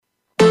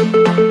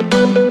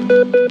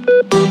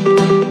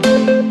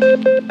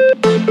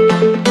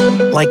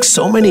Like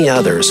so many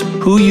others,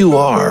 who you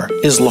are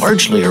is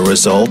largely a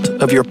result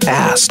of your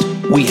past.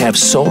 We have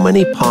so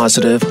many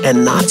positive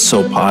and not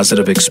so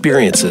positive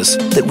experiences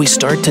that we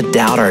start to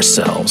doubt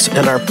ourselves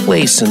and our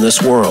place in this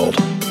world.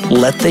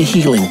 Let the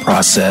healing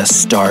process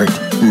start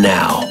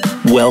now.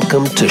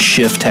 Welcome to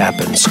Shift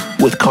Happens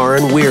with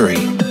Karin Weary.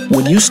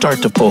 When you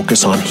start to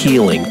focus on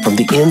healing from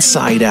the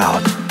inside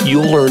out,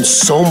 you'll learn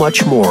so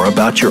much more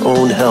about your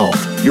own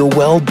health, your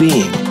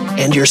well-being,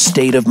 and your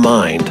state of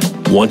mind.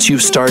 Once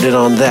you've started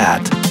on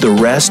that, the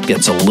rest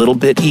gets a little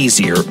bit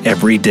easier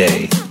every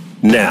day.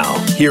 Now,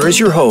 here is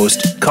your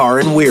host,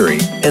 Karin Weary,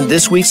 and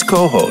this week's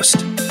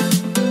co-host.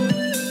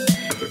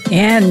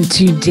 And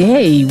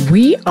today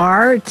we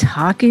are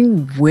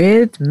talking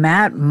with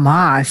Matt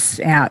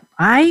Moss.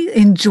 I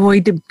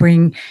enjoy to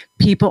bring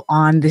people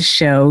on the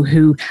show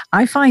who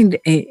I find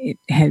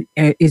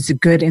is a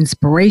good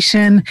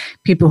inspiration,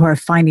 people who are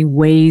finding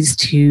ways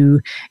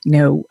to,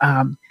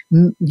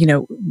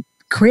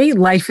 create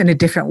life in a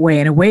different way,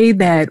 in a way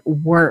that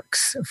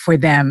works for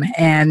them,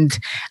 and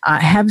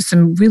have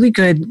some really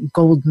good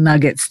gold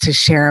nuggets to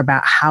share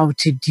about how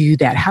to do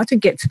that, how to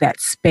get to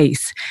that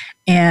space,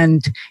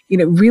 and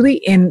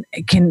really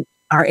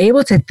are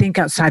able to think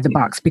outside the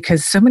box,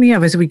 because so many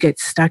of us, we get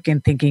stuck in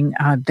thinking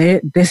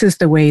this is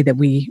the way that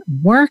we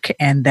work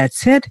and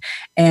that's it.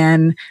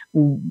 And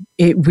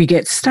we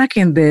get stuck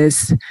in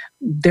this,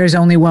 there's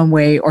only one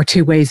way or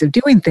two ways of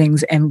doing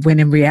things. And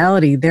when in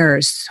reality, there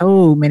are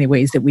so many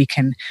ways that we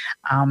can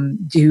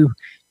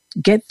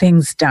get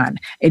things done.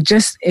 It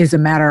just is a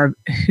matter of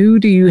who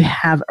do you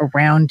have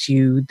around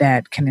you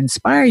that can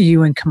inspire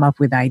you and come up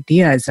with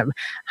ideas of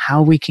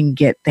how we can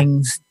get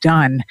things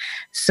done.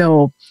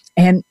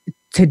 And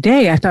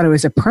today, I thought it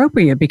was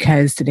appropriate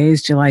because today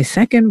is July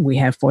 2nd. We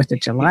have 4th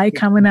of July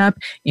coming up,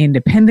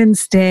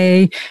 Independence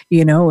Day,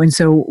 and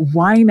so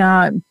why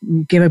not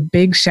give a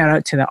big shout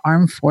out to the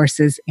armed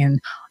forces in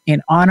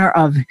honor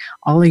of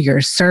all of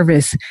your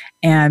service.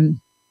 And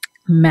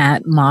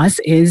Matt Moss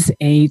is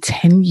a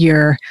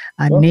 10-year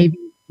Navy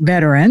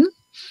veteran,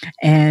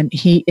 and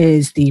he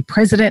is the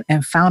president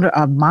and founder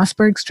of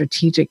Mossberg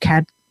Strategic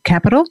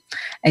Capital,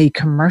 a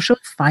commercial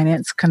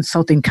finance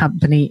consulting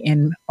company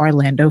in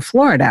Orlando,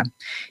 Florida.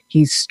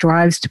 He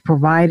strives to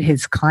provide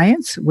his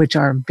clients, which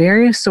are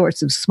various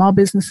sorts of small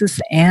businesses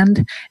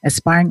and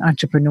aspiring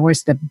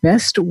entrepreneurs, the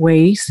best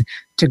ways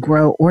to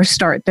grow or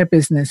start their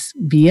business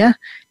via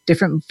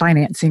different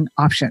financing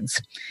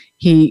options.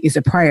 He is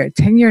a prior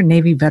 10-year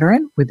Navy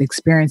veteran with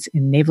experience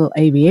in naval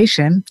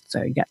aviation,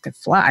 so you got to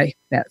fly.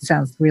 That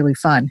sounds really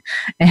fun.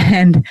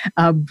 And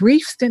a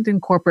brief stint in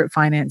corporate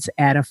finance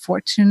at a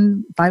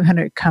Fortune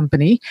 500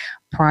 company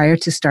prior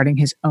to starting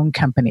his own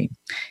company.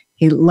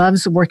 He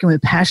loves working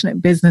with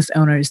passionate business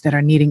owners that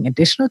are needing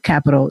additional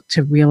capital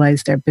to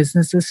realize their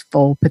business's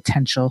full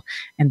potential.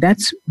 And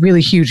that's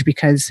really huge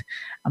because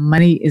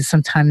money is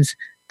sometimes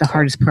the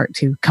hardest part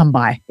to come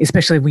by,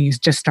 especially when you're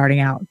just starting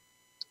out.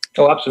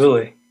 Oh,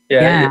 absolutely.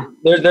 Yeah.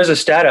 There's a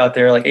stat out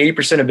there, like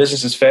 80% of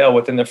businesses fail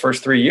within the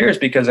first 3 years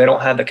because they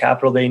don't have the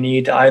capital they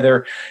need to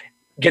either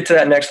get to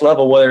that next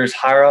level, whether it's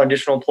hire on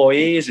additional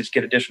employees, it's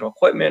get additional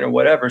equipment or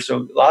whatever. So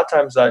a lot of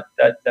times that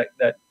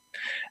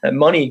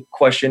money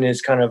question is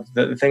kind of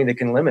the thing that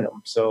can limit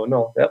them. So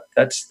no,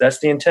 that's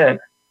the intent.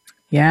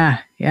 Yeah,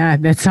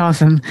 that's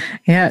awesome.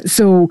 Yeah,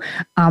 so,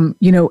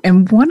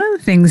 and one of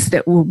the things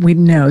that we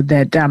know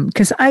that,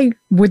 because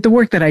with the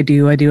work that I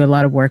do a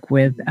lot of work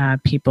with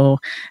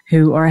people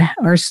who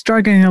are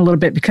struggling a little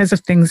bit because of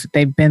things that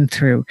they've been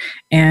through.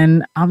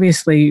 And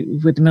obviously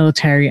with the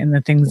military and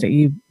the things that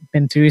you've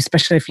been through,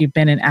 especially if you've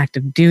been in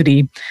active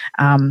duty,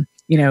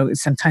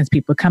 sometimes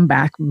people come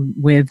back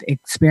with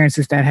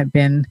experiences that have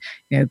been,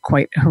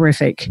 quite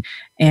horrific.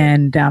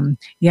 And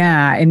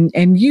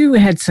and you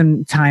had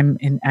some time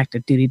in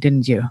active duty,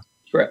 didn't you?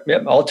 Correct.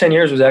 Yep. All 10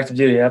 years was active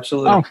duty.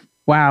 Absolutely. Oh,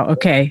 wow.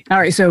 Okay. All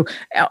right. So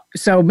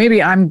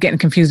maybe I'm getting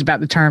confused about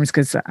the terms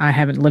because I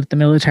haven't lived the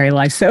military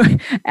life. So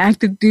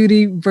active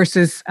duty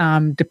versus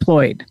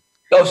deployed.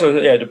 Oh, so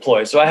yeah,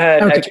 deployed. So I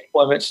had active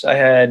deployments. I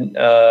had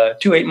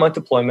 2 8-month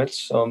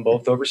deployments,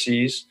 both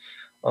overseas.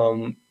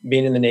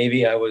 Being in the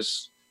Navy, I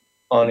was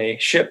on a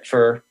ship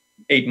for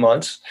 8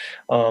 months,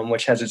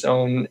 which has its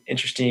own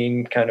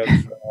interesting kind of,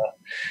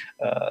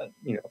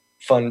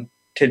 fun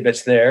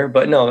tidbits there.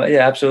 But no,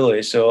 yeah,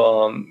 absolutely.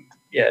 So,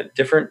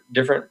 different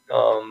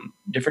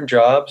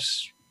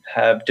jobs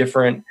have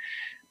different,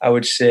 I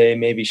would say,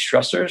 maybe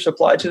stressors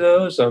applied to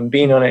those.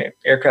 Being on an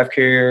aircraft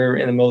carrier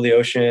in the middle of the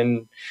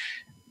ocean,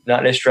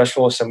 not as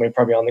stressful as somebody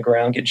probably on the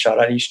ground getting shot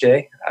at each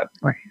day.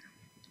 Right.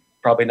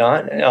 Probably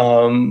not.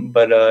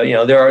 But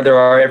there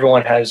are,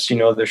 everyone has, their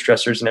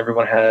stressors, and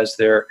everyone has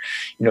their,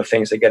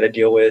 things they got to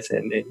deal with.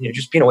 And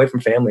just being away from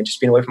family,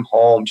 just being away from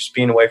home, just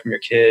being away from your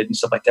kid and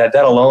stuff like that,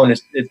 that alone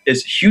is a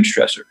huge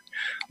stressor.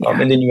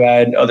 And then you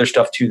add other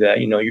stuff to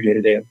that, your day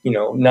to day, it's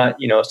not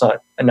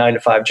a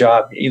 9-to-5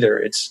 job either.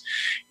 It's,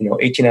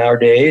 18-hour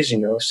days,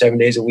 7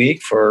 days a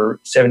week for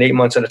 7 to 8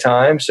 months at a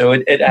time. So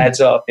it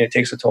adds up and it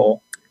takes a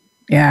toll.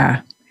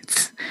 Yeah.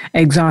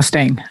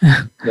 exhausting,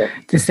 Yeah.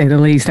 to say the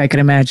least. I could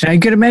imagine. I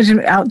could imagine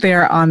out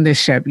there on this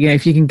ship.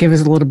 If you can give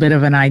us a little bit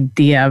of an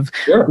idea of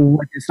Sure.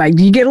 what it's like.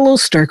 Do you get a little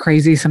stir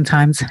crazy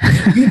sometimes?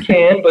 You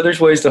can, but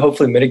there's ways to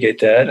hopefully mitigate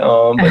that.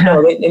 But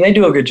no, they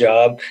do a good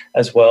job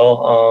as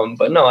well.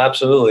 But no,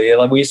 absolutely.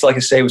 Like we used to like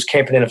to say, it was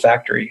camping in a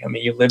factory. I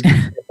mean, you lived in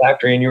a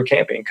factory and you were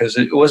camping because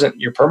it wasn't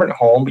your permanent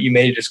home, but you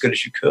made it as good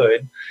as you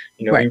could.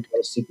 Right. You brought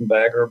a sleeping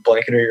bag or a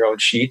blanket or your own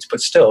sheets, but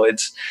still,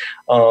 it's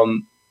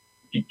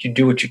you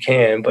do what you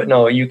can. But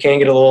no, you can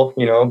get a little,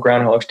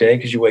 Groundhog's Day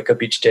because you wake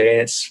up each day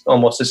and it's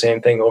almost the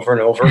same thing over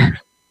and over.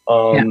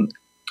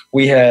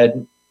 We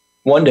had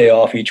one day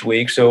off each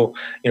week. So,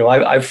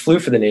 I flew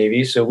for the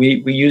Navy. So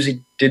we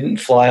usually didn't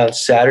fly on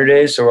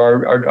Saturdays. So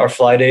our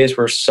fly days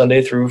were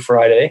Sunday through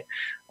Friday.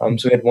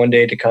 So we had one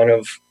day to kind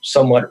of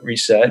somewhat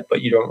reset,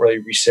 but you don't really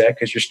reset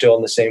because you're still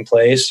in the same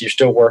place. You're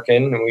still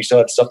working and we still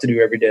have stuff to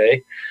do every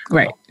day.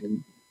 Right.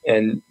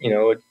 And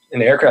in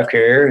the aircraft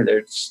carrier,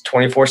 there's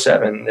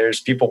 24/7. There's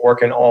people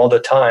working all the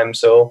time.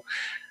 So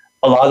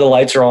a lot of the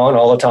lights are on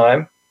all the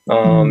time.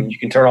 You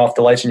can turn off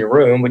the lights in your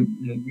room, but,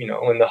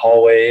 in the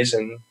hallways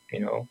and,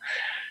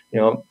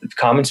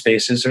 common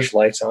spaces, there's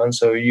lights on.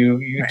 So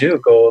you do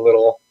go a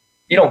little,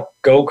 you don't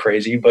go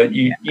crazy, but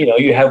you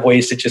have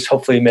ways to just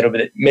hopefully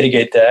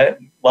mitigate that.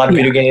 A lot of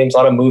video games, a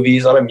lot of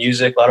movies, a lot of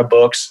music, a lot of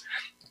books,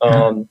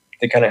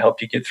 that kind of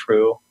help you get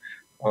through.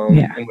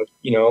 And with,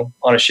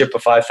 on a ship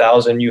of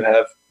 5,000, you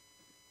have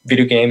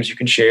video games you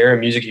can share, and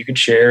music you can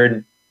share,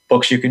 and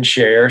books you can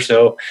share.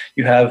 So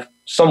you have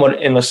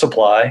somewhat endless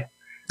supply.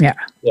 Yeah.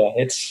 Yeah.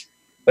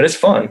 But it's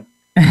fun.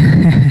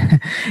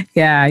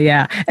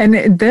 Yeah.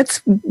 And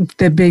that's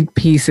the big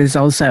piece is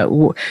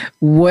also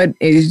what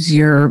is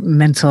your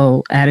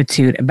mental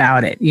attitude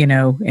about it?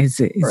 Is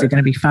it going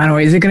to be fun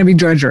or is it going to be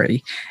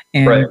drudgery?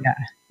 And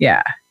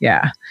yeah,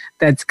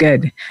 that's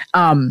good.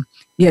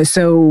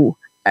 So,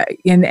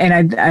 and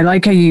I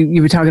like how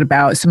you were talking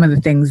about some of the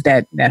things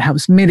that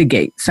helps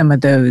mitigate some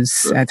of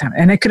those times.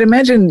 And I could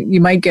imagine you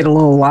might get a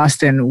little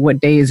lost in what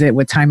day is it,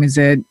 what time is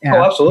it?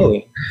 Oh,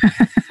 absolutely.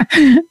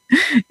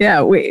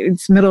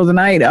 It's middle of the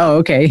night. Oh,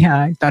 okay.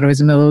 I thought it was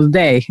the middle of the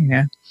day.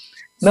 Yeah.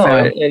 No,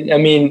 I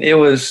mean, it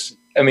was.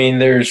 I mean,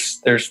 there's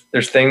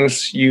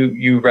things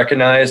you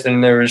recognized,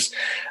 and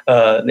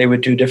they would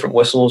do different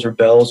whistles or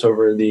bells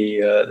over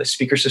the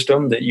speaker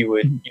system that you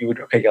would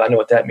okay, I know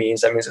what that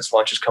means. That means this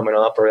launch is coming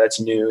up, or that's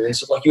new. And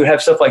so, like, you would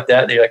have stuff like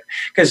that. You're like,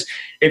 because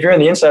if you're on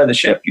the inside of the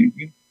ship,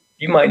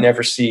 you might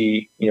never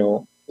see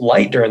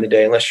light during the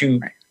day unless you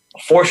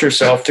force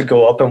yourself to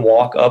go up and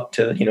walk up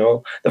to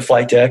the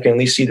flight deck and at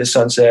least see the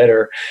sunset,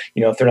 or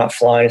if they're not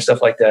flying and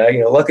stuff like that.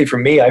 Luckily for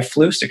me, I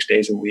flew 6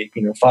 days a week,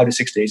 5 to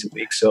 6 days a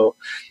week, so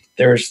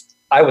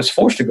I was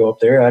forced to go up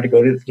there. I had to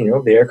go to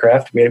the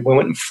aircraft. We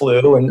went and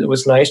flew, and it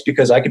was nice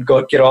because I could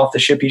get off the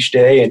ship each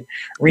day and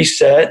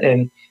reset,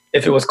 and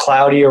if it was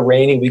cloudy or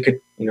rainy, we could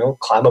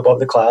climb above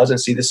the clouds and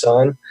see the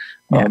sun.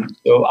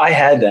 So I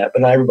had that,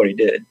 but not everybody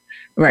did.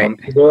 Right.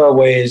 There are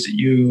ways that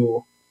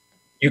you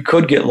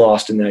could get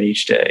lost in that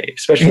each day,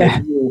 especially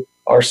if you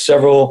are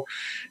several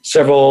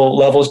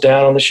levels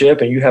down on the ship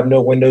and you have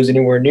no windows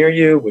anywhere near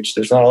you, which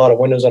there's not a lot of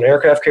windows on an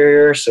aircraft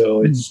carrier.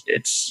 So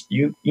it's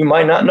you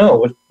might not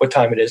know what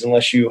time it is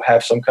unless you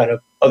have some kind of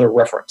other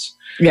reference.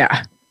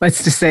 Yeah.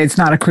 Let's just say it's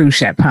not a cruise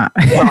ship, huh?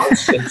 No,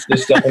 it's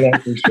definitely not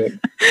a cruise ship.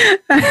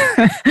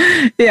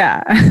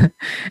 Yeah.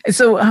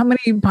 So how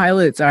many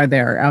pilots are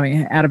there? I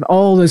mean, out of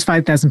all those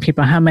 5,000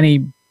 people, how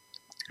many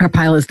are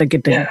pilots that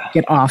get to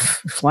get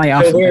off, fly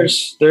off? So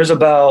there's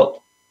about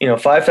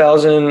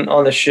 5,000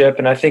 on the ship,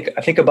 and I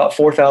think about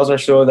 4,000 or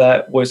so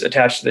that was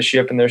attached to the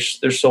ship, and their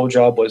sole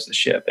job was the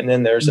ship. And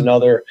then there's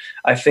another,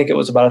 I think it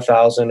was about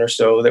 1,000 or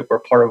so that were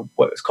part of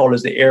what is called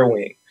as the air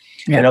wing.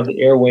 Yeah. And of the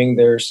air wing,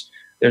 there's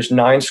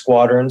 9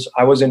 squadrons.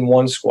 I was in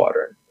one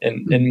squadron,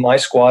 and in my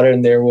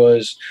squadron there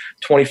was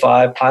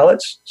 25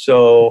 pilots.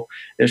 So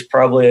there's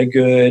probably a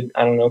good,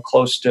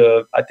 close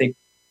to,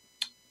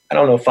 I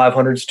don't know,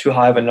 500 is too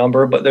high of a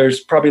number, but there's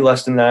probably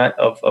less than that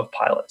of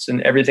pilots,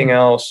 and everything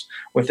else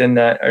within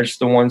that is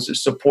the ones that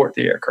support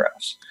the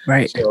aircrafts.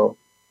 Right. So,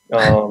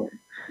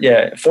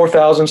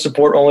 4,000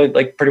 support only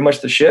like pretty much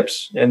the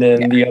ships, and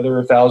then the other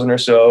 1,000 or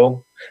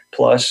so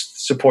plus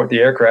support the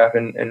aircraft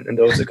and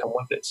those that come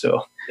with it.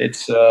 So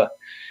it's a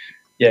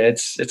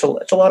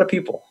lot of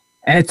people.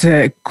 It's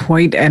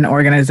quite an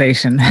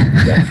organization.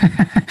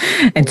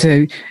 And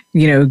to,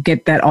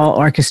 get that all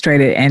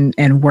orchestrated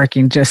and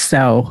working just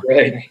so.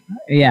 Right.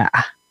 Yeah.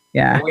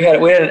 Yeah. We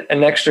had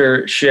an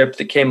extra ship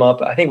that came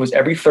up. I think it was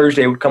every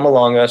Thursday would come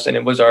along us, and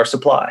it was our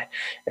supply.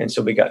 And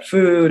so we got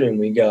food and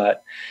we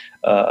got,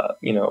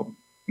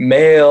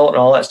 mail and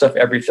all that stuff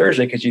every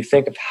Thursday, because you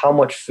think of how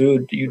much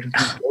food you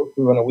go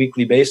through on a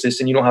weekly basis,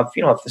 and you don't have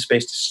the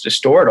space to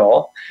store it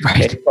all.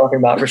 Right. And you're talking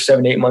about for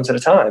 7 to 8 months at a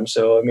time.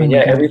 So I mean,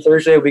 every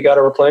Thursday we got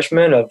a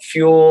replenishment of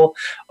fuel,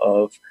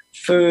 of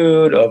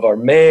food, of our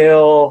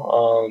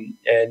mail,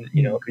 and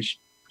because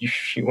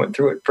you went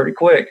through it pretty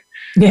quick.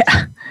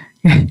 Yeah.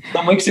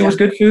 Some weeks it was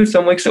good food,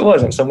 some weeks it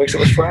wasn't. Some weeks it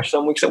was fresh,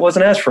 some weeks it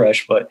wasn't as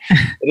fresh. But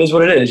it is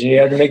what it is. You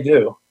have to make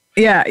do.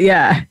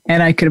 Yeah.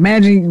 And I could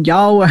imagine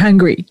y'all were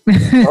hungry.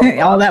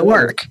 All that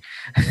work.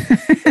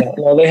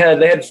 Well, they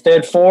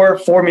had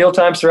four meal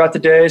times throughout the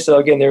day. So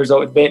again, there was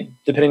always,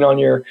 depending on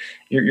your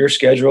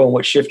schedule and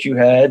what shift you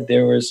had,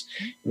 there was,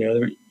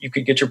 you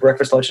could get your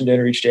breakfast, lunch, and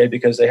dinner each day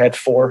because they had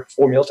four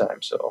meal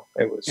times. So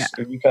it was,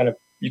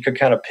 you could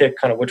kind of pick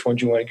kind of which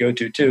ones you want to go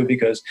to too,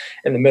 because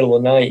in the middle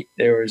of the night,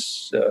 there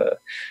was,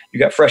 you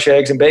got fresh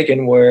eggs and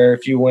bacon where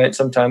if you went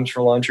sometimes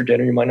for lunch or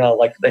dinner, you might not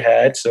like what they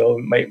had. So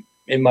it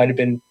might have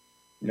been,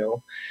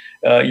 your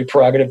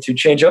prerogative to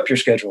change up your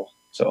schedule.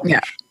 So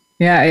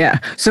Yeah.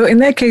 So in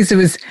that case, it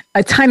was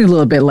a tiny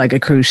little bit like a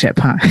cruise ship,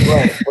 huh?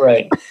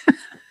 Right.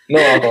 No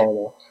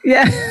alcohol.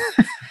 Yeah.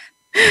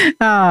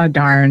 Oh,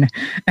 darn.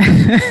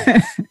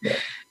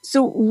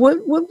 So what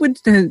would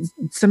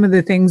some of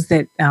the things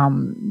that,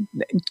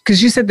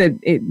 because you said that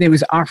it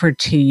was offered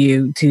to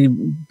you to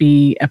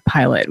be a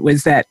pilot,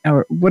 was that,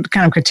 or what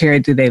kind of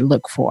criteria do they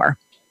look for?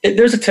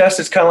 There's a test.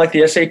 It's kind of like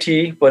the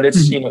SAT, but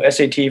it's,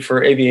 SAT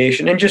for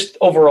aviation and just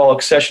overall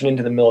accession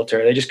into the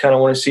military. They just kind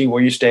of want to see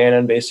where you stand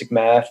on basic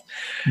math,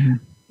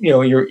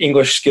 your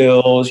English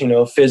skills,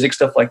 physics,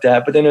 stuff like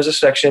that. But then there's a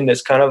section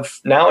that's kind of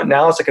now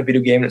it's like a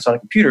video game and it's on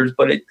computers,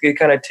 but it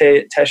kind of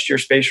tests your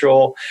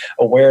spatial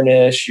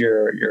awareness,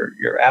 your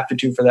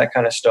aptitude for that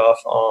kind of stuff.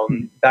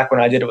 Back when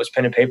I did it was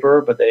pen and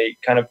paper, but they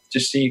kind of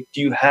just see,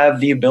 do you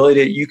have the ability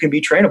that you can be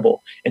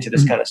trainable into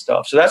this kind of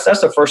stuff? So that's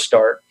the first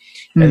start.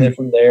 And then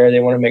from there, they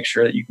want to make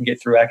sure that you can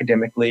get through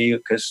academically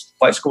because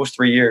flight school is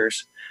 3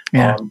 years.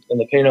 Yeah. And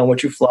depending on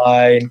what you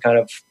fly and kind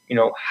of,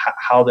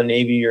 how the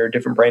Navy or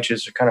different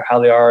branches are kind of how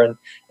they are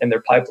in their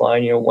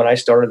pipeline. When I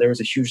started, there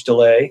was a huge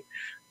delay.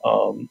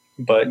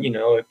 But,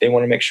 if they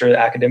want to make sure that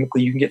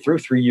academically you can get through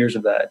 3 years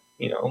of that,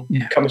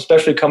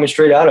 especially coming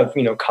straight out of,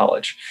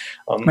 college.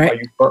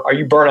 Right. Are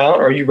you burnt out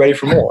or are you ready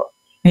for more?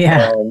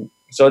 Yeah.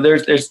 So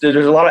there's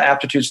a lot of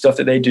aptitude stuff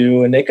that they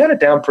do, and they got it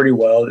down pretty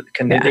well. They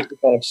can kind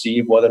of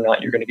see whether or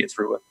not you're going to get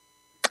through it.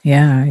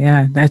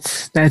 Yeah,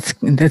 that's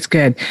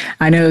good.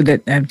 I know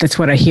that that's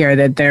what I hear,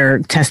 that their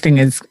testing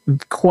is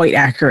quite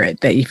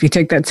accurate. That if you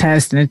take that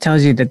test and it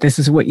tells you that this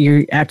is what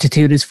your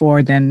aptitude is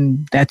for,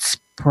 then that's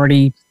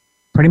pretty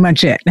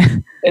much it.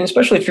 And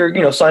especially if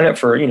you're sign up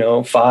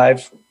for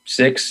 5,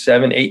 6,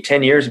 7, 8,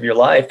 10 years of your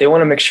life, they want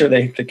to make sure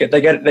they get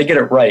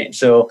it right.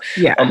 So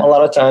a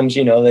lot of times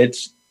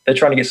they're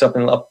trying to get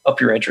something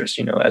up your interest,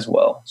 as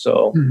well.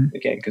 So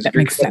again, because if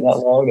you're that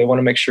long, they want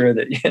to make sure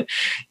that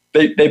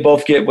they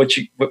both get what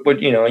you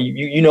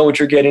know what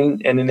you're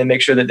getting, and then they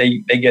make sure that they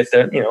get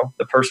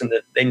the person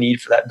that they need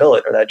for that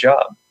billet or that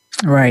job.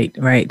 Right.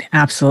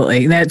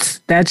 Absolutely. That's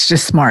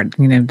just smart.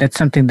 That's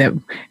something that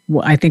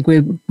I think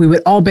we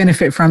would all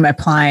benefit from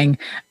applying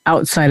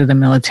outside of the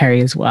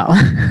military as well.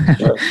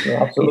 Sure,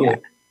 absolutely.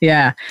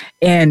 Yeah.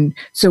 And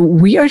so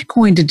we are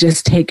going to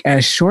just take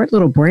a short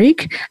little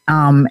break.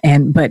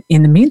 But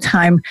in the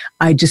meantime,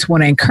 I just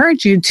want to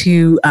encourage you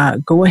to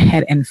go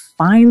ahead and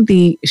find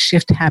the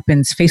Shift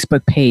Happens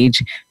Facebook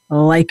page,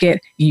 like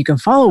it. You can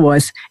follow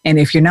us. And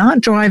if you're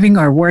not driving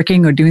or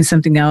working or doing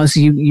something else,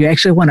 you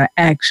actually want to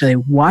actually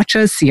watch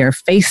us, see our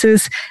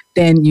faces,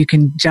 then you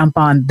can jump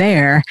on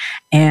there.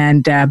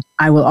 And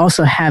I will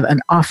also have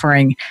an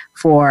offering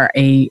for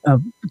a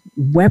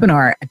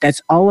webinar that's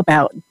all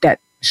about debt.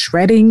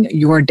 Shredding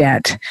Your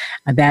Debt.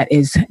 That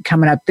is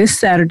coming up this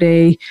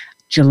Saturday,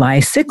 July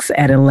 6th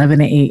at 11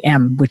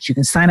 a.m., which you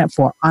can sign up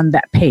for on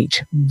that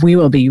page. We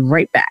will be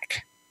right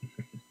back.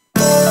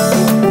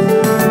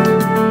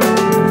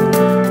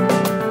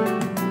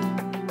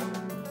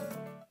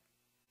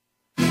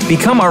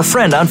 Become our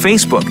friend on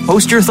Facebook.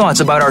 Post your thoughts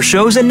about our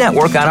shows and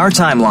network on our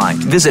timeline.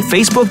 Visit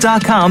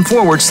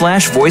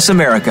facebook.com/Voice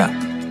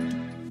America.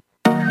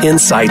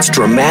 Insight's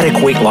dramatic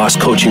weight loss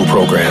coaching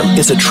program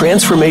is a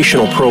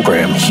transformational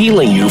program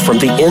healing you from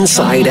the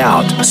inside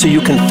out so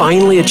you can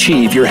finally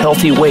achieve your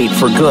healthy weight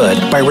for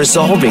good by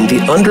resolving the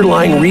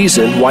underlying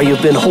reason why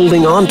you've been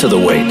holding on to the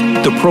weight.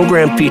 The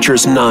program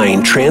features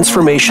 9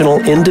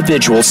 transformational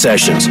individual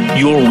sessions.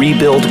 You'll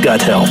rebuild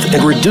gut health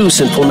and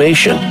reduce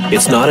inflammation.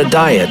 It's not a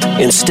diet.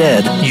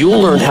 Instead, you'll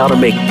learn how to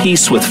make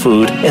peace with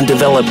food and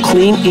develop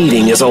clean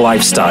eating as a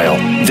lifestyle.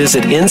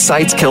 Visit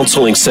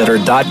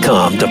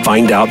InsightsCounselingCenter.com to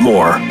find out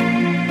more.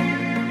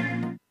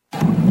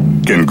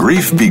 Can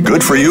grief be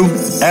good for you?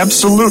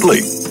 Absolutely.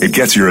 It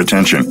gets your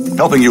attention,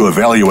 helping you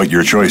evaluate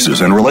your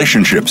choices and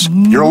relationships.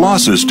 Your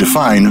losses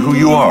define who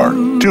you are.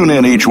 Tune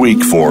in each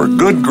week for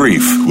Good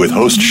Grief with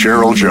host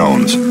Cheryl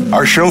Jones.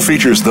 Our show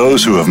features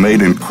those who have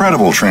made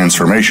incredible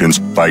transformations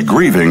by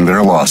grieving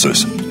their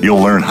losses.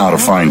 You'll learn how to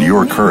find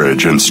your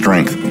courage and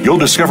strength. You'll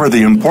discover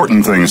the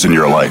important things in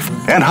your life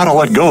and how to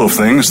let go of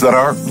things that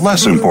are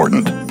less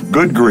important.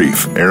 Good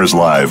Grief airs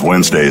live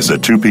Wednesdays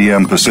at 2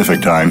 p.m.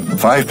 Pacific Time,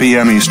 5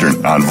 p.m.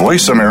 Eastern on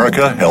Voice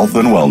America Health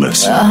and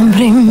Wellness.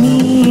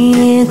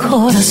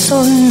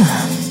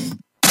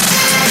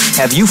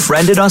 Have you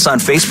friended us on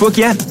Facebook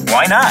yet?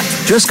 Why not?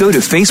 Just go to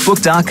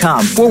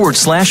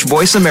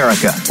facebook.com/Voice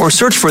America or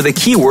search for the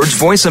keywords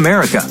Voice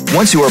America.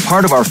 Once you are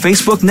part of our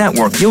Facebook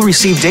network, you'll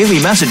receive daily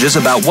messages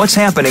about what's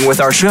happening with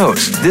our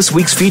shows, this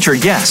week's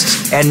featured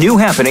guests, and new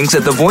happenings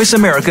at the Voice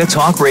America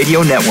Talk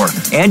Radio Network.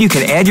 And you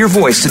can add your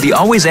voice to the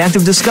always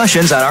active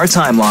discussions on our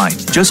timeline.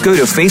 Just go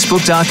to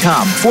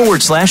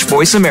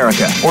facebook.com/Voice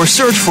America or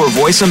search for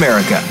Voice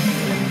America.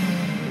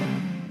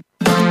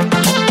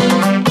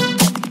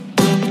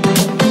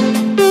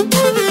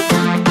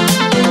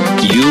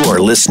 You are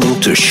listening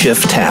to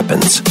Shift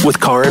Happens with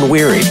Karin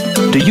Weary.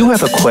 Do you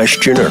have a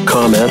question or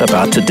comment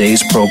about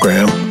today's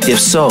program? If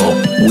so,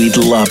 we'd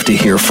love to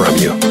hear from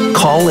you.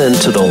 Call in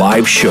to the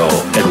live show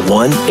at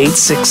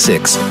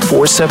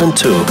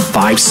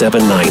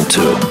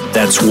 1-866-472-5792.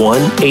 That's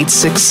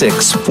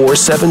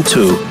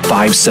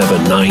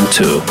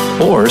 1-866-472-5792.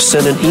 Or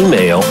send an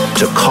email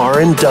to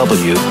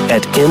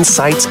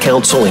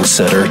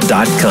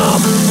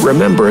karinw@insightscounselingcenter.com.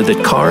 Remember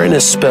that Karin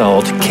is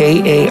spelled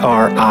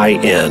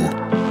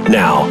Karin.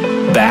 Now,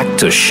 back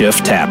to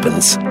Shift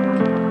Happens.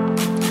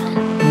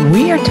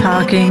 We are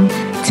talking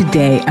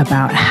today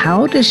about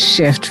how to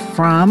shift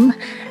from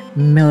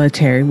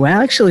military,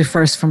 well, actually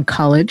first from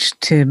college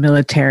to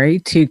military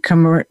to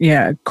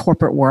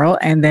corporate world,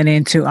 and then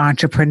into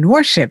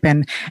entrepreneurship.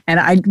 And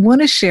I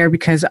want to share,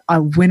 because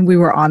when we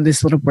were on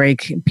this little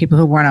break, people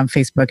who weren't on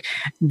Facebook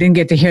didn't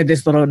get to hear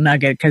this little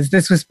nugget, because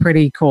this was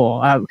pretty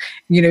cool.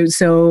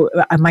 So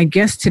my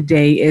guest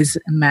today is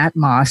Matt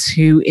Moss,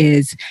 who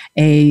is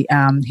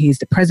he's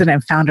the president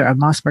and founder of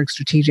Mossberg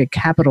Strategic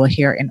Capital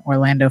here in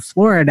Orlando,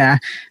 Florida,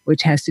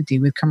 which has to do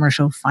with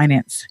commercial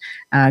finance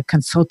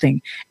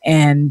consulting.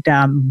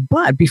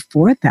 But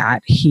before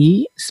that,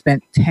 he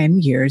spent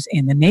 10 years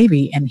in the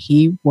Navy, and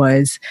he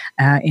was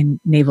in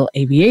naval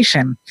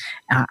aviation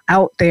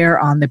out there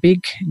on the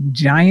big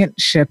giant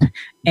ship,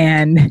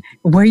 and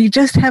where you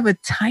just have a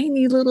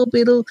tiny little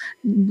bitty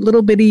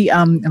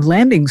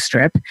landing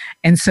strip.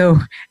 And so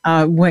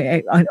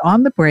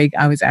on the break,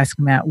 I was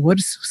asking Matt, what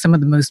are some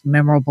of the most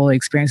memorable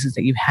experiences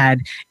that you've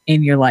had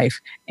in your life?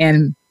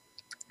 And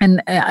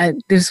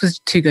this was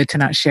too good to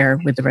not share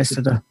with the rest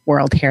of the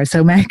world here.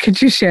 So, Matt, could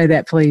you share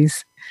that,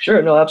 please?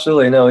 Sure. No,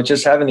 absolutely. No,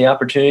 just having the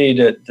opportunity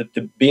to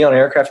be on an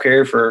aircraft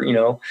carrier for,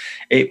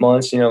 8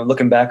 months,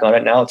 looking back on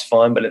it now, it's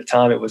fun, but at the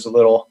time it was a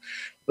little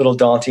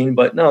daunting.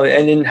 But no,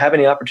 and then having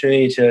the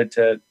opportunity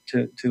to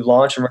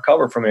launch and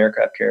recover from an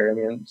aircraft carrier. I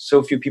mean,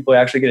 so few people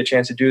actually get a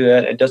chance to do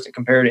that. And it doesn't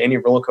compare to any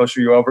roller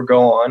coaster you ever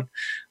go on.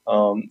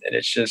 And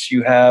it's just,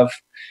 you have,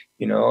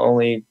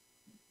 only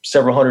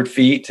several hundred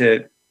feet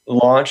to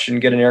launch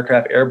and get an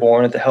aircraft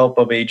airborne with the help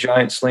of a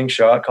giant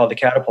slingshot called the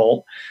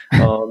catapult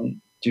to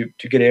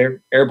get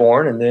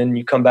airborne. And then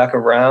you come back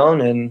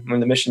around, and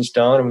when the mission's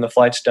done and when the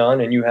flight's done,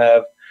 and you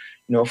have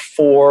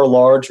 4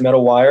 large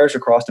metal wires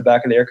across the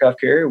back of the aircraft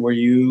carrier, where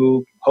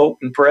you hope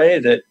and pray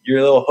that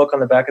your little hook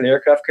on the back of the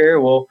aircraft carrier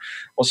will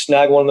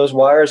snag one of those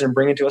wires and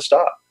bring it to a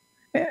stop.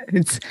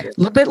 It's a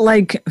little bit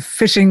like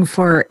fishing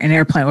for an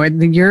airplane, where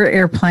your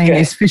airplane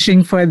is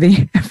fishing for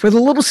the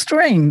little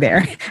string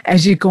there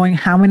as you're going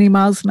how many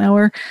miles an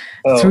hour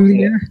through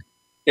the air?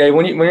 Yeah,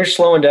 when you're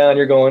slowing down,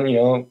 you're going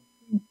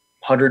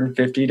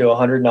 150 to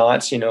 100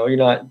 knots. You're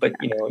not, but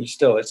you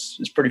still it's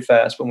pretty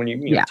fast. But when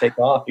you take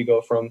off, you go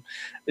from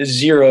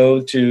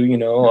 0 to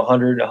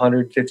 100,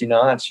 150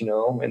 knots. In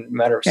a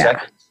matter of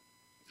seconds.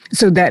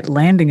 So that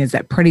landing, is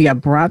that pretty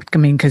abrupt? I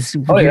mean, because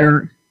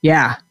Okay,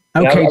 yeah,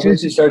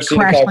 just start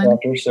seeing a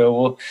chiropractor. So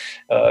we'll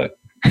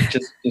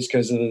just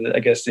because of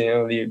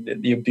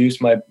the abuse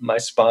my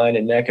spine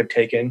and neck have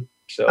taken.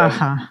 So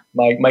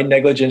my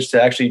negligence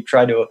to actually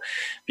try to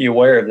be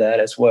aware of that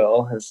as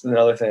well is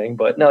another thing.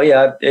 But no,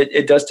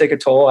 it does take a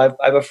toll. I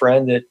have a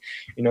friend that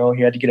he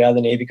had to get out of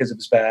the Navy because of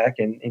his back,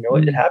 and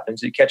it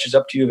happens. It catches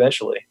up to you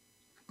eventually.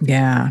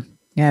 Yeah.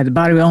 Yeah, the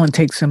body will only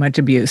take so much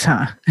abuse,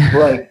 huh?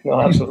 Right. No,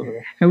 absolutely.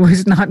 It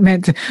was not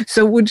meant to.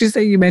 So would you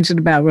say, you mentioned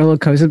about roller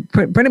coasters,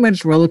 pretty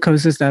much roller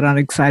coasters that aren't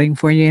exciting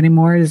for you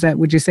anymore?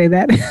 Would you say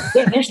that?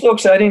 They're still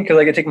exciting because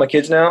I can take my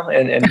kids now,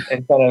 and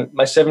kind of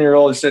my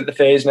 7-year-old is at the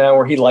phase now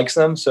where he likes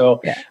them.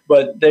 So,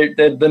 but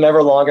they're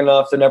never long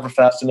enough. They're never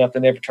fast enough. They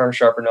never turn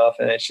sharp enough.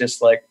 And it's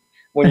just like,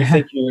 when you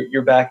think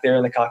you're back there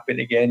in the cockpit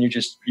again, you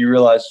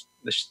realize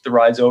the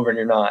ride's over and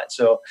you're not.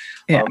 So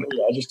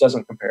it just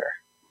doesn't compare.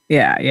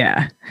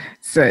 Yeah.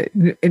 So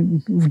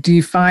do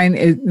you find,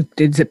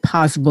 is it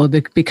possible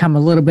to become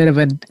a little bit of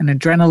an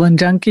adrenaline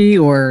junkie,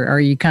 or are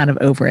you kind of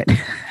over it?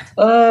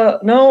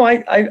 No,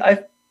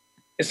 I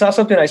it's not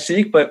something I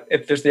seek, but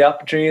if there's the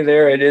opportunity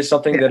there, it is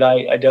something that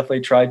I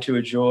definitely tried to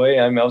enjoy.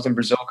 I was in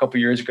Brazil a couple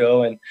of years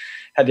ago and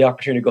had the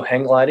opportunity to go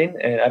hang gliding,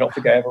 and I don't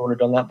think I ever would have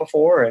done that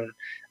before. And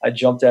I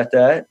jumped at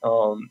that.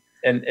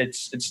 And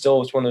it's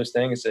one of those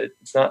things that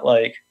it's not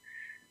like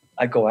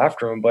I go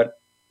after them, but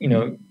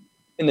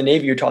in the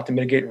Navy, you're taught to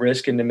mitigate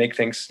risk and to make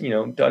things,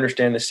 to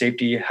understand the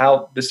safety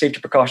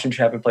precautions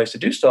you have in place to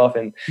do stuff.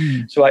 And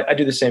so I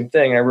do the same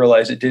thing. I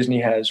realize that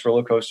Disney has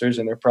roller coasters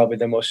and they're probably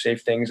the most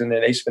safe things. And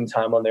then they spend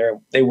time on there.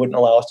 They wouldn't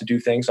allow us to do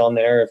things on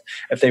there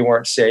if they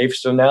weren't safe.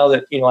 So now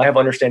that, I have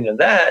understanding of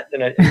that,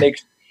 then it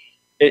makes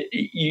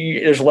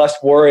there's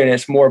less worry and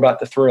it's more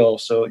about the thrill.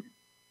 So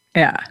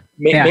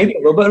maybe a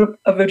little bit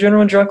of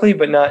adrenaline directly,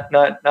 but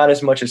not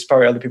as much as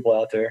probably other people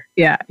out there.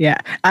 Yeah.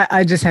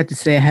 I just have to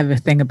say I have a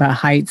thing about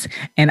heights,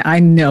 and I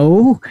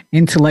know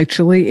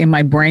intellectually in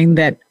my brain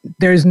that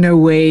there's no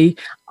way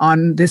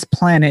on this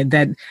planet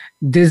that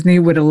Disney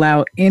would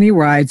allow any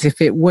rides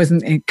if it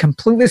wasn't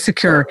completely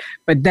secure,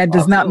 but that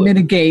does not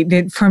mitigate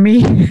it for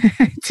me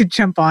to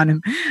jump on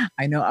him.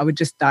 I know I would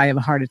just die of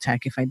a heart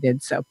attack if I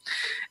did. So,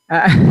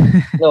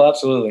 no,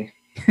 absolutely.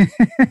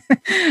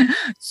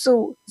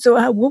 So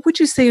what would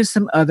you say are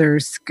some other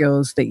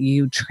skills that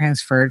you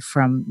transferred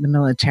from the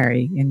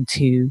military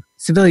into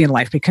civilian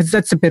life? Because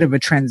that's a bit of a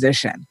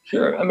transition.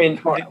 Sure. I mean,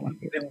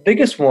 the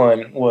biggest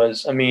one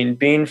was,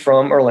 being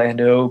from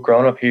Orlando,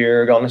 growing up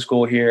here, going to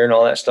school here and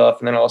all that stuff.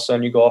 And then all of a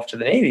sudden you go off to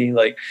the Navy,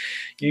 like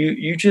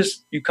you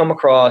come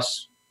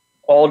across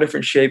all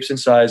different shapes and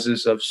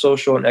sizes of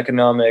social and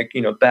economic,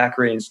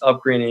 backgrounds,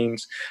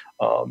 upbringings,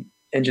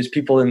 and just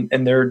people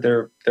and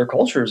their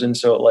cultures. And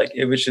so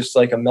it was just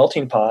like a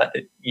melting pot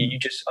that you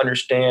just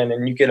understand,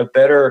 and you get a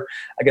better,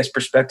 I guess,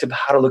 perspective of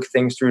how to look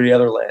things through the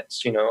other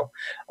lens,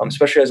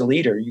 especially as a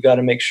leader. You got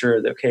to make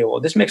sure that, okay,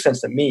 well, this makes sense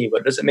to me,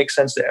 but does it make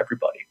sense to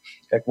everybody?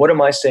 Like, what am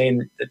I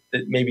saying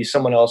that maybe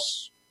someone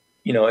else,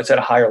 it's at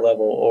a higher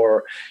level,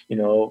 or,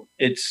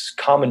 it's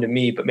common to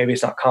me, but maybe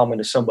it's not common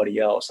to somebody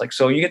else.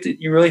 So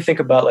you really think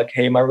about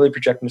hey, am I really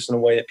projecting this in a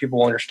way that people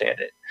will understand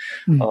it?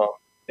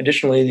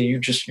 Additionally,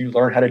 you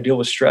learn how to deal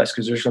with stress,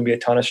 because there's going to be a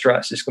ton of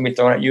stress. It's going to be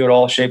thrown at you at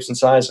all shapes and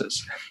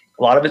sizes.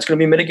 A lot of it's going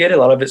to be mitigated.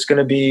 A lot of it's going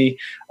to be,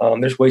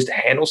 there's ways to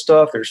handle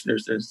stuff. There's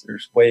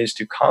ways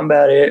to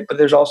combat it, but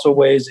there's also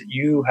ways that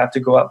you have to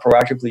go out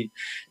proactively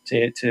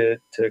to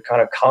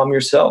kind of calm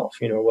yourself,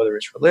 whether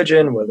it's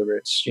religion, whether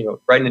it's,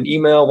 writing an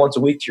email once a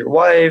week to your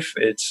wife.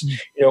 It's,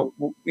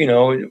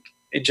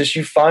 it just,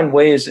 you find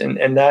ways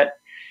and that,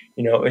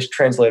 is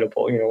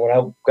translatable. When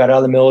I got out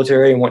of the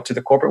military and went to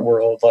the corporate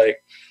world,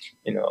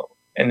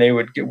 and they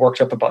would get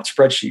worked up about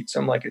spreadsheets.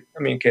 I'm like,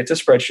 okay, it's a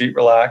spreadsheet,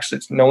 relax.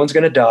 No one's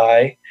going to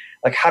die.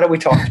 How do we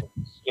talk to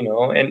them,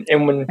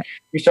 And when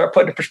you start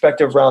putting a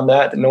perspective around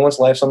that no one's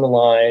life's on the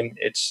line,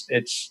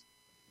 it's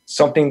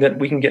something that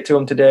we can get to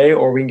them today,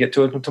 or we can get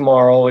to them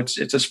tomorrow. It's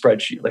a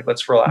spreadsheet.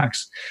 Let's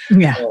relax.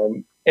 Yeah.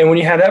 And when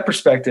you have that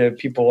perspective,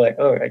 people are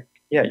oh,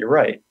 yeah, you're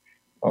right.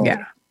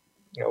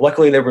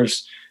 Luckily there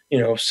was,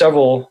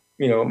 several,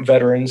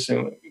 veterans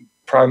and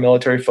prior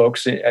military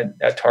folks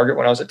at Target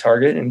when I was at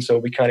Target. And so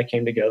we kind of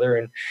came together,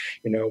 and,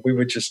 we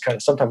would just kind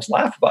of sometimes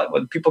laugh about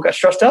what people got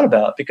stressed out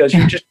about, because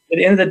you just, at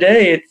the end of the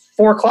day, at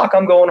 4:00,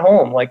 I'm going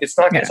home. It's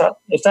not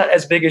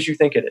as big as you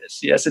think it is.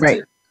 Yes.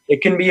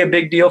 It can be a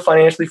big deal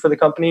financially for the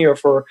company or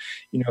for,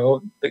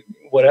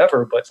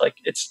 whatever, but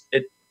it's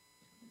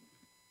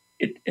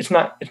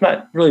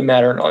not really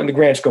mattering on the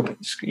grand scope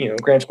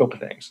of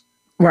things.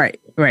 Right.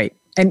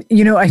 And,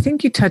 I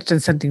think you touched on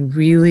something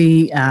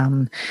really,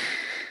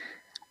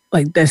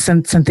 there's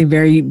something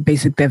very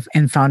basic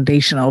and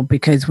foundational,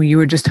 because when you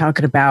were just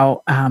talking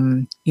about,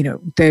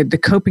 the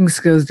coping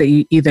skills that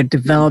you either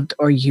developed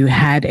or you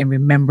had and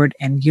remembered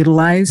and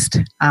utilized.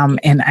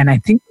 And I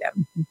think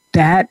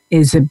that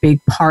is a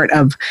big part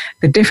of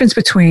the difference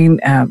between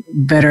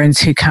veterans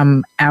who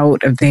come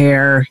out of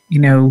their,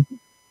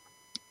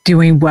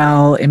 doing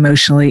well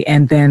emotionally,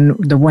 and then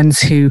the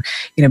ones who,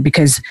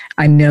 because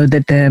I know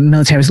that the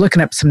military, I was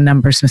looking up some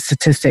numbers, some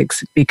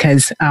statistics,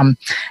 because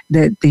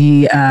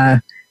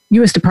the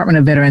U.S. Department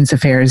of Veterans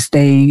Affairs,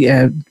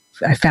 I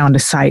found a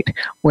site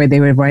where they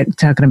were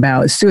talking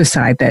about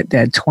suicide,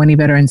 that 20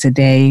 veterans a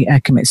day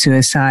commit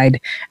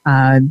suicide.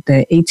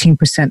 The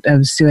 18%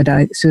 of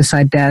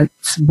suicide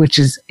deaths, which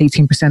is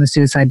 18% of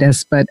suicide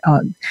deaths, but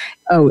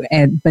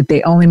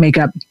they only make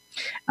up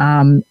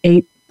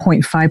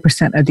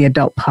 8.5% of the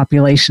adult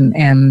population.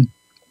 And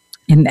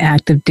in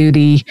active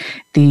duty,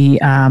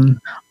 the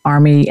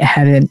Army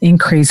had an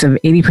increase of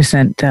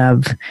 80%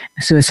 of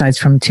suicides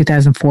from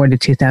 2004 to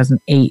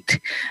 2008.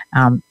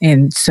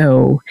 And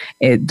so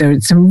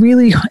there's some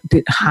really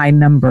high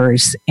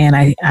numbers. And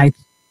I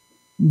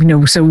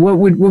so what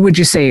would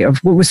you say, or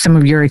what was some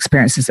of your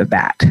experiences of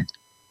that?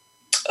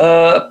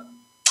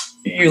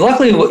 You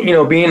luckily,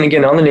 being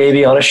again on the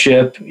Navy, on a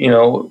ship,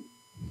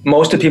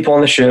 most of the people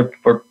on the ship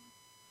were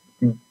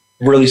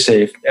really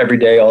safe every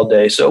day, all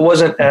day. So it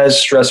wasn't as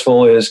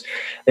stressful as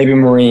maybe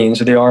Marines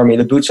or the Army,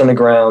 the boots on the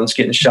ground,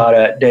 getting shot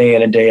at day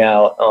in and day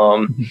out.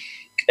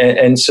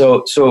 And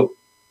so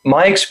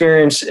my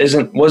experience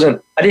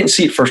wasn't, I didn't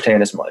see it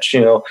firsthand as much.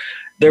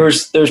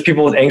 There's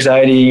people with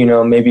anxiety,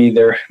 maybe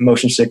their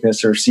motion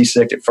sickness or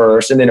seasick at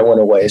first, and then it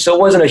went away. So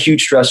it wasn't a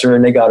huge stressor,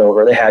 and they got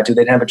over it. They had to,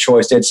 they didn't have a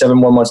choice. They had 7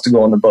 more months to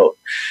go on the boat.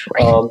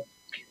 Right.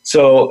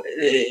 So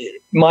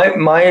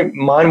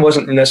mine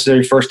wasn't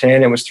necessarily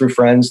firsthand. It was through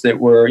friends that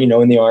were,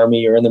 in the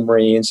Army or in the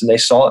Marines, and they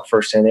saw it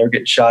firsthand. They were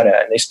getting shot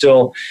at, and they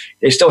still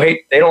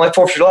hate. They don't like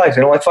 4th of July.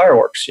 They don't like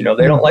fireworks. They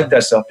don't like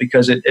that stuff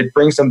because it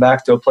brings them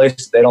back to a place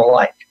that they don't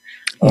like.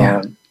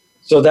 Yeah.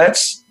 So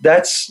that's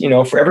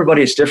for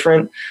everybody it's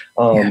different,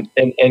 and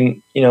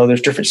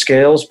there's different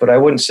scales. But I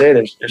wouldn't say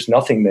there's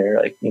nothing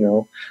there. Like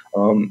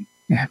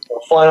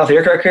flying off the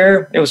aircraft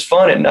carrier, it was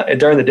fun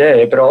during the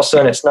day, but all of a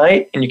sudden it's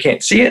night and you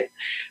can't see it.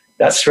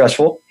 That's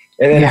stressful.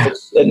 And then if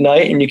it's at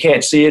night and you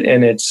can't see it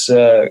and it's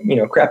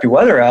crappy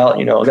weather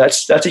out,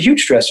 that's a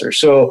huge stressor.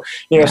 So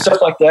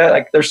stuff like that.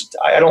 Like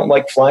I don't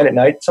like flying at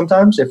night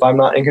sometimes if I'm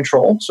not in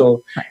control.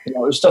 So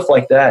there's stuff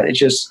like that. It's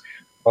just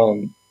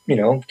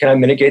can I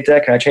mitigate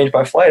that? Can I change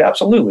my flight?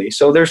 Absolutely.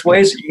 So there's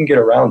ways that you can get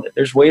around it.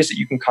 There's ways that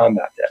you can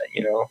combat that.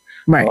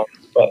 Right.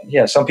 But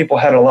yeah, some people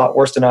had it a lot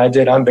worse than I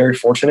did. I'm very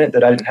fortunate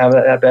that I didn't have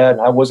that bad,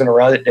 and I wasn't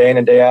around it day in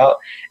and day out.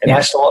 And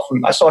I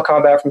saw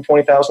combat from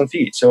 20,000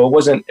 feet. So it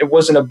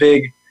wasn't a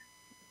big,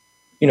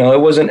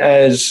 it wasn't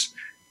as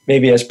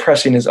maybe as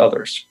pressing as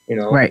others.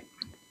 Right.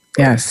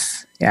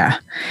 Yes. Yeah.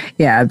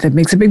 Yeah. That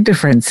makes a big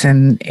difference.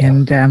 And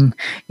then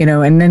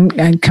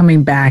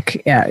coming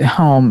back at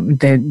home,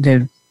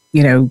 there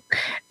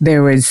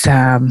was,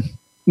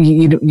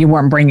 you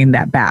weren't bringing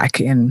that back.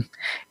 And,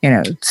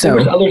 so there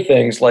was other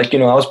things like, I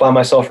was by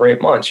myself for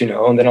 8 months,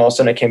 and then all of a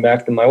sudden I came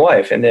back with my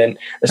wife. And then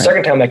the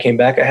second time I came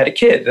back, I had a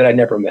kid that I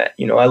never met.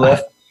 I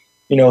left,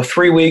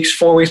 4 weeks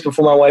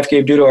before my wife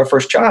gave due to our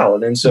first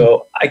child. And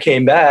so I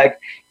came back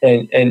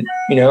and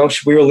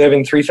we were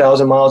living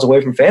 3,000 miles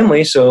away from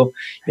family. So,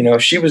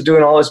 she was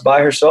doing all this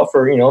by herself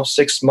for,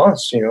 6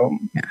 months, and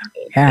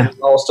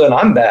all of a sudden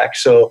I'm back.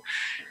 So,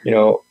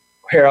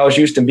 here I was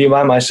used to being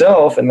by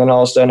myself, and then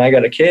all of a sudden I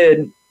got a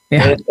kid,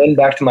 and then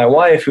back to my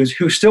wife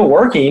who's still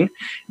working.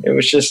 It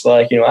was just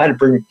like, I had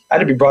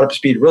to be brought up to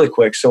speed really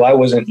quick, so I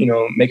wasn't,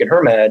 making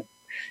her mad,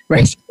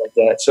 right? Stuff like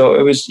that. So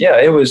it was,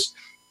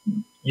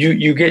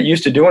 you get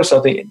used to doing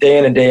something day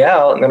in and day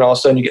out, and then all of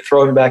a sudden you get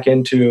thrown back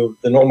into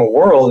the normal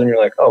world, and you're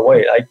like, oh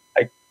wait, I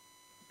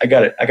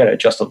got to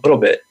adjust a little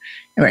bit.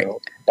 Right.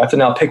 I have to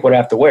now pick what I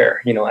have to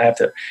wear. I have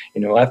to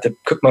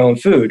cook my own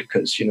food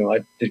because,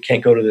 I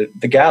can't go to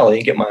the galley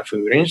and get my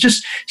food. And it's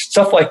just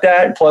stuff like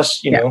that.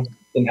 Plus,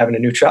 and having a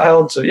new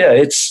child. So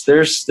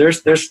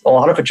there's a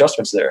lot of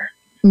adjustments there.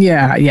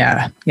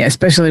 Yeah.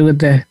 Especially with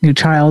the new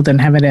child and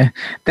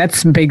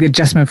that's a big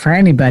adjustment for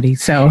anybody.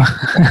 So,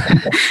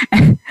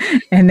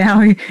 and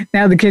now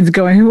the kid's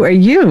going, who are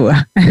you?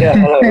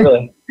 Yeah,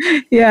 really.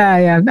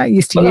 Yeah, I'm not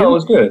used to you. No, it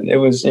was good. It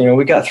was,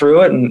 we got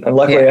through it, and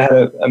luckily I had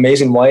an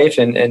amazing wife,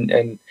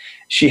 and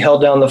she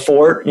held down the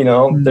fort.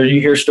 There you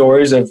hear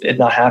stories of it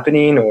not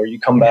happening, or you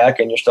come back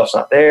and your stuff's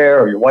not there,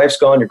 or your wife's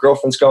gone, your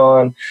girlfriend's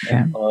gone,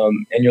 and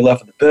you're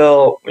left with the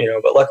bill.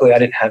 But luckily I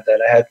didn't have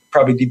that. I had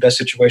probably the best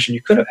situation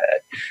you could have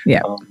had.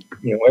 Yeah.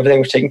 Everything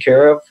was taken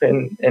care of,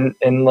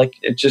 and like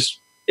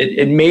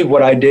it made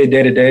what I did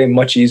day to day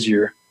much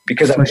easier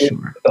because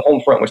the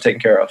home front was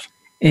taken care of.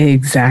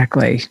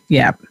 Exactly.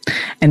 Yeah.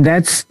 And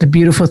that's the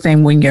beautiful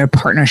thing when you're a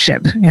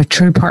partnership, a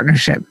true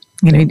partnership.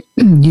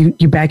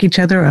 You back each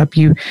other up,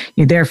 you're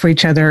there for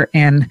each other,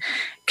 and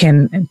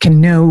can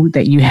know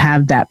that you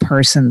have that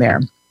person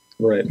there.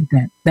 Right.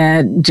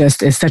 That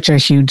just is such a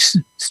huge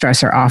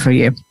stressor off of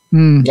you.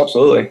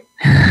 Absolutely.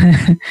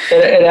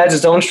 It adds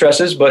its own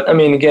stresses, but I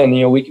mean, again,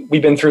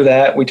 we've been through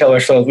that. We tell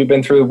ourselves we've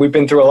been through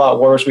a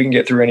lot worse. We can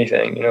get through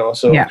anything,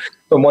 So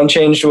from one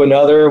change to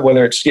another,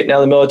 whether it's getting out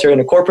of the military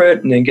into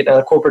corporate and then getting out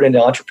of corporate into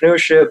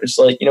entrepreneurship, it's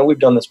like, we've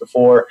done this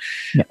before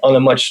on a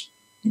much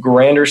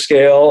grander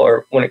scale,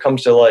 or when it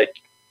comes to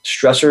like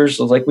stressors, it's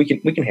like we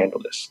can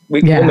handle this.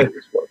 We'll make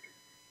this work.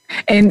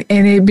 And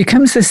it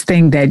becomes this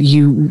thing that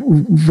you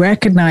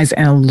recognize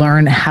and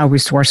learn how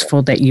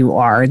resourceful that you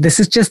are. This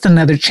is just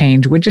another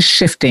change. We're just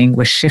shifting.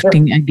 We're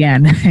shifting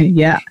again.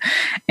 Yeah.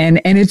 And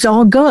it's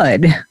all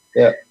good.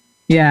 Yeah.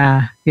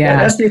 Yeah.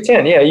 That's the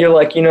intent. Yeah. You're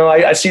like,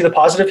 I see the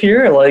positive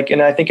here,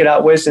 and I think it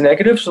outweighs the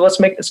negative. So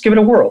let's give it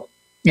a whirl.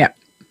 Yeah.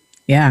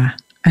 Yeah.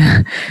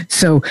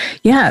 So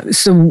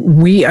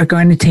we are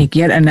going to take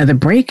yet another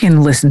break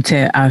and listen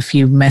to a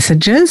few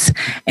messages,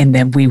 and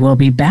then we will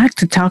be back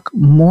to talk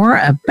more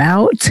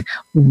about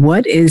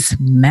what is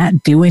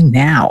Matt doing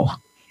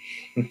now.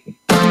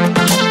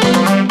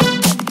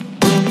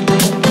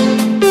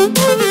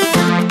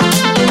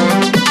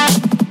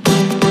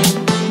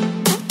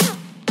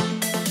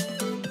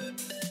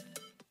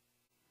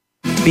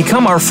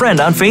 Become our friend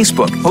on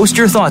Facebook. Post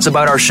your thoughts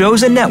about our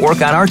shows and network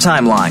on our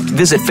timeline.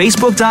 Visit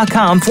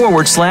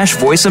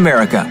facebook.com/Voice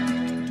America.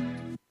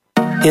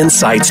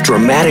 Insight's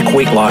dramatic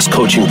weight loss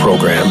coaching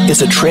program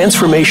is a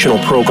transformational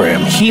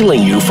program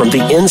healing you from the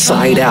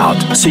inside out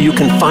so you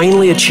can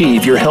finally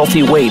achieve your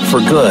healthy weight for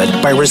good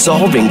by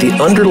resolving the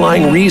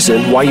underlying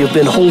reason why you've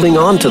been holding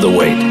on to the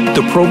weight.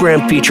 The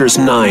program features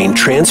 9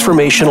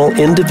 transformational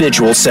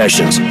individual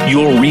sessions.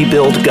 You'll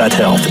rebuild gut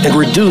health and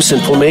reduce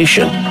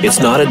inflammation.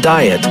 It's not a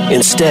diet.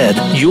 Instead,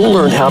 you'll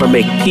learn how to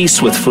make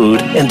peace with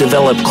food and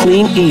develop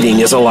clean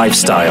eating as a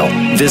lifestyle.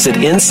 Visit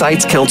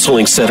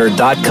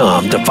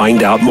InsightsCounselingCenter.com to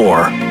find out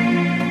more.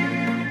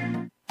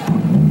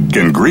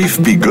 Can grief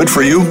be good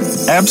for you?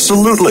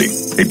 Absolutely.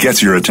 It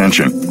gets your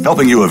attention,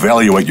 helping you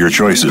evaluate your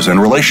choices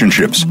and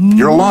relationships.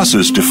 Your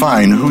losses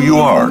define who you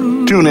are.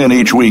 Tune in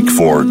each week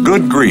for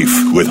Good Grief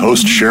with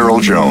host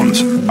Cheryl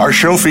Jones. Our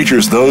show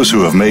features those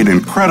who have made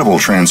incredible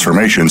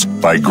transformations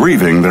by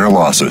grieving their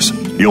losses.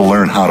 You'll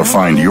learn how to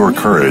find your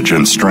courage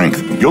and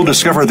strength. You'll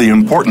discover the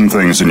important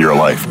things in your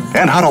life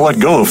and how to let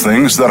go of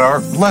things that are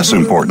less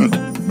important.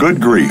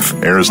 Good Grief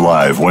airs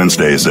live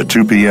Wednesdays at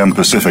 2 p.m.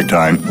 Pacific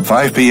Time,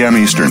 5 p.m.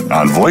 Eastern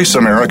on Voice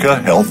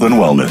America Health and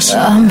Wellness.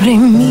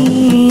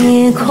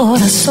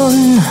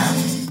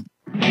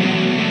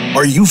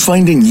 Are you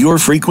finding your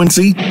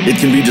frequency? It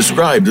can be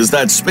described as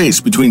that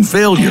space between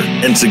failure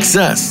and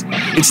success.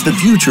 It's the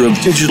future of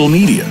digital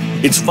media.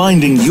 It's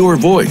finding your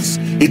voice.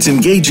 It's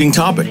engaging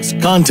topics,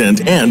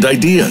 content, and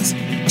ideas.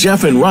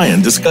 Jeff and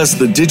Ryan discuss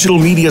the digital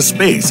media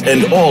space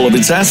and all of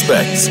its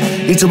aspects.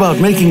 It's about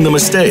making the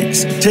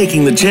mistakes,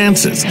 taking the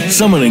chances,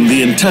 summoning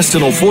the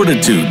intestinal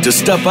fortitude to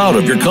step out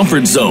of your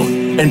comfort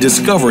zone, and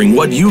discovering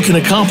what you can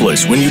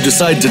accomplish when you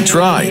decide to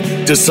try,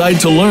 decide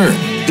to learn,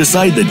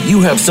 decide that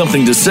you have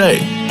something to say,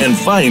 and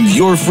find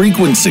your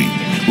frequency.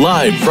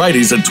 Live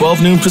Fridays at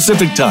 12 noon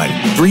Pacific Time,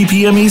 3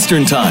 p.m.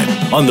 Eastern Time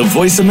on the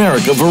Voice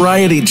America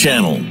Variety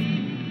Channel.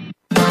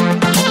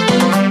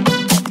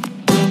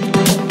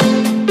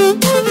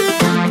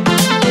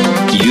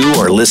 You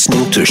are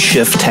listening to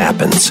Shift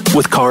Happens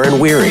with Karen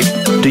Weary.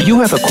 Do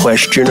you have a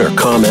question or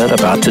comment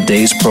about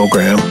today's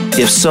program?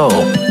 If so,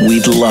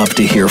 we'd love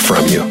to hear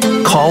from you.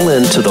 Call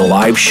in to the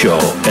live show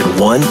at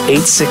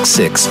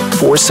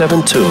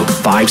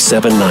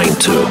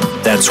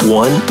 1-866-472-5792. That's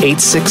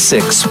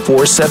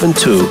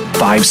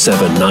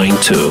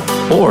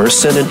 1-866-472-5792. Or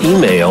send an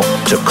email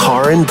to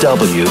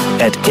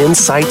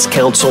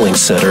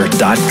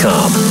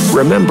KarenW@InsightsCounselingCenter.com.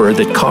 Remember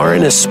that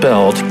Karen is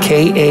spelled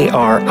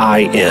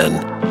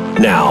Karin.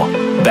 Now,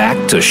 back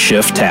to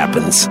Shift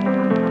Happens.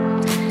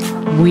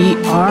 We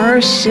are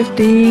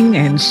shifting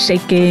and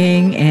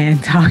shaking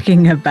and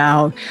talking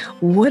about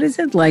what is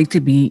it like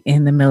to be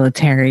in the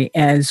military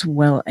as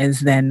well as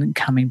then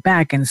coming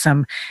back. And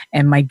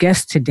my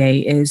guest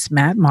today is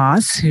Matt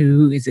Moss,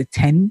 who is a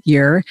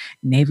 10-year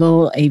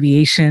naval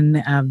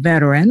aviation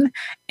veteran.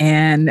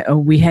 And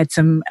we had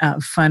some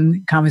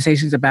fun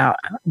conversations about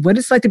what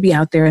it's like to be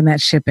out there in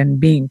that ship and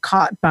being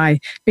shot out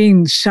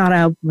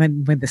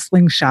with the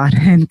slingshot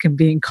and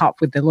being caught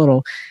with the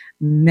little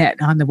net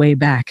on the way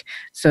back.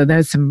 So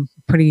there's some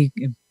pretty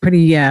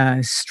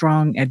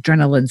strong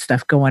adrenaline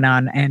stuff going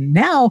on. And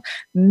now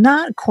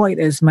not quite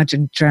as much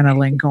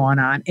adrenaline going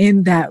on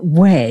in that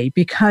way,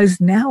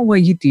 because now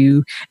what you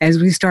do, as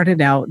we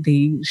started out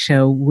the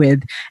show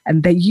with,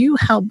 and that you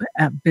help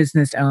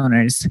business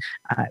owners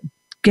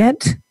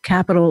get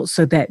capital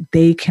so that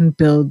they can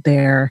build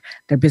their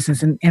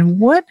business. And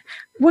what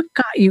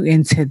got you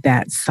into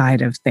that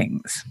side of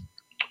things?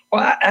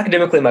 Well,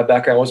 academically, my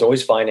background was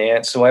always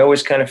finance. So I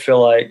always kind of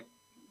feel like,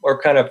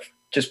 or kind of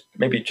just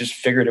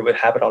figured it would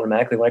happen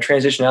automatically. When I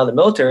transitioned out of the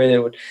military, they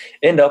would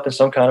end up in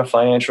some kind of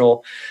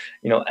financial,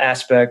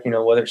 aspect,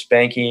 whether it's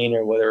banking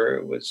or whether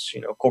it was,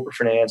 corporate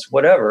finance,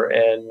 whatever.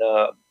 And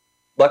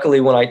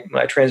luckily, when I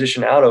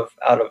transitioned out of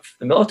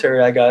the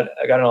military, I got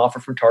an offer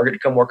from Target to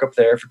come work up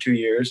there for 2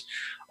 years.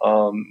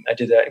 I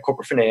did that in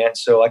corporate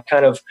finance. So I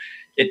kind of,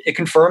 it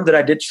confirmed that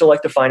I did still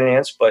like the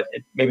finance, but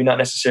maybe not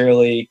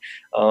necessarily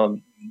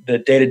the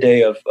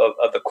day-to-day of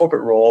the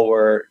corporate role,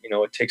 where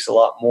it takes a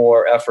lot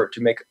more effort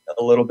to make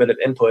a little bit of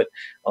input,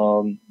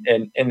 and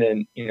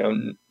then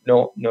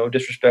no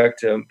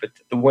disrespect, but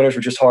the winters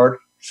were just hard.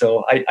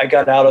 So I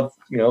got out of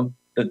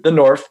the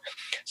north.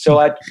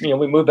 So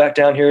we moved back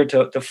down here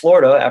to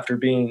Florida after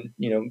being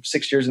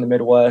 6 years in the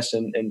Midwest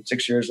and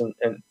 6 years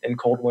in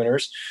cold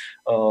winters.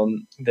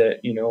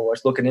 That I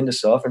was looking into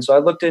stuff, and so I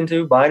looked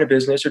into buying a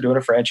business or doing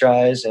a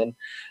franchise, and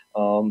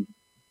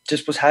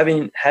just was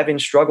having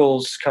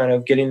struggles kind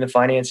of getting the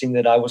financing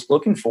that I was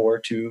looking for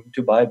to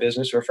buy a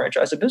business or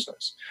franchise a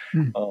business.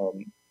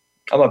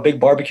 I'm a big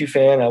barbecue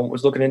fan. I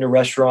was looking into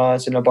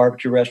restaurants and a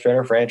barbecue restaurant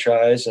or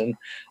franchise. And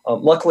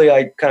luckily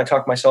I kind of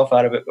talked myself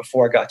out of it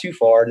before I got too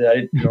far, that I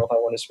didn't know if I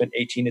wanted to spend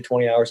 18 to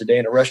 20 hours a day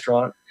in a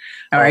restaurant.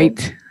 All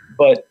right.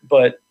 But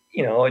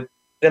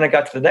then I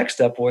got to the next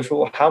step was,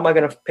 well, how am I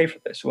going to pay for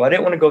this? Well, I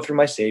didn't want to go through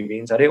my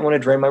savings. I didn't want to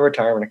drain my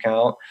retirement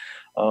account.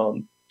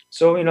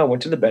 So, I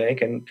went to the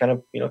bank and kind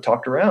of,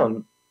 talked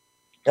around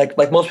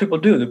like most people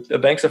do. The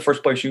bank's the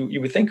first place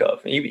you would think of.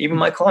 Even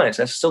my clients,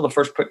 that's still the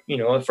first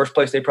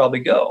place they probably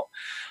go.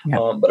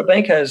 Yeah. But a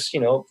bank has,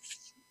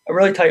 a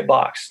really tight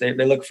box. They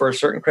look for a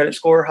certain credit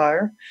score or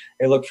higher.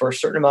 They look for a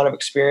certain amount of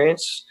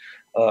experience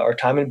or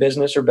time in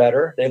business or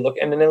better. They look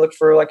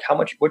for like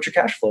what your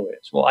cash flow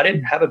is. Well, I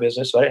didn't have a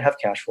business, so I didn't have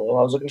cash flow.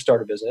 I was looking to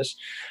start a business.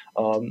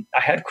 I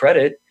had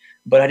credit,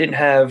 but I didn't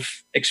have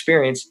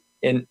experience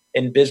in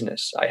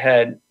business. I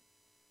had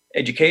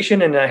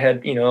education and I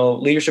had,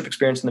 leadership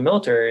experience in the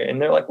military.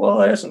 And they're like,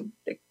 well,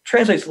 it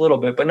translates a little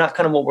bit, but not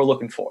kind of what we're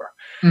looking for.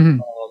 Mm-hmm.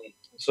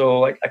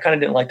 So I kind of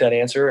didn't like that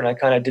answer, and I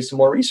kind of did some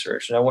more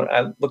research, and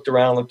I looked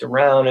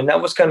around, and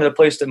that was kind of the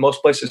place that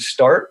most places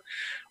start.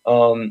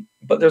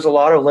 But there's a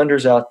lot of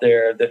lenders out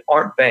there that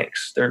aren't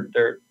banks. They're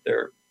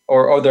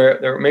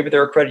maybe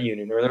they're a credit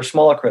union, or they're a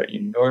smaller credit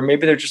union, or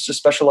maybe they're just a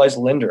specialized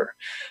lender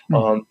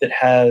that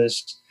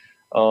has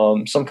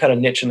some kind of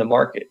niche in the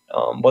market.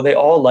 Well, they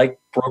all like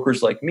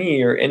brokers like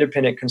me or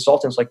independent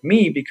consultants like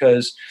me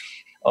because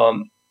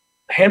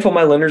a handful of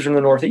my lenders are in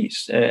the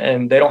Northeast,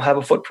 and they don't have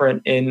a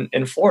footprint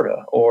in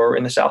Florida or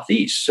in the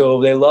Southeast. So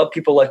they love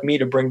people like me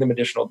to bring them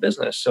additional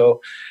business.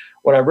 So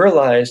when I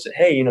realized that,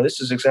 hey,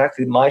 this is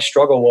exactly my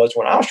struggle was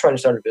when I was trying to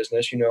start a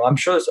business, I'm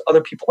sure there's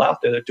other people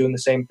out there that are doing the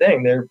same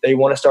thing. They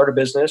want to start a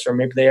business, or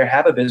maybe they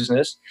have a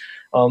business.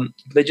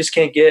 They just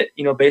can't get,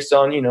 based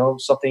on,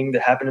 something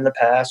that happened in the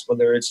past,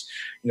 whether it's,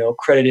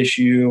 credit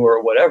issue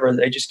or whatever,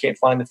 they just can't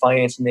find the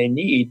financing they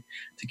need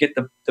to get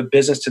the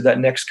business to that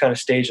next kind of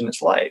stage in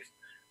its life.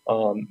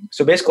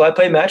 So basically I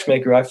play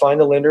matchmaker. I find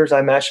the lenders,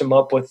 I match them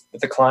up with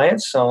the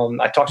clients.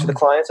 I talk to the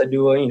clients. I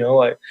do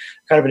a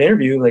kind of an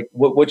interview, like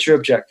what's your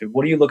objective?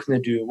 What are you looking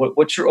to do?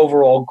 What's your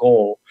overall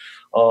goal?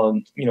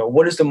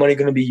 What is the money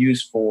going to be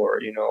used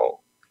for?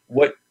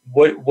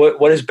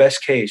 What is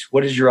best case?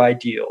 What is your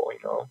ideal?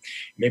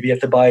 Maybe you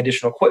have to buy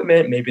additional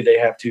equipment. Maybe they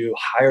have to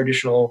hire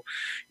additional,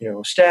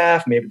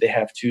 staff. Maybe they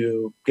have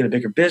to get a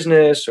bigger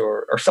business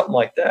or something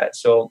like that.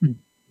 So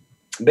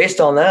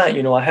based on that,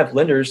 I have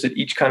lenders that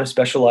each kind of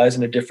specialize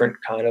in a different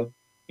kind of,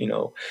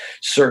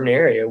 certain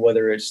area,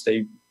 whether it's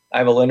I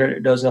have a lender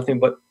that does nothing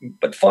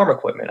but farm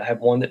equipment. I have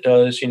one that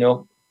does,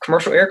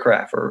 commercial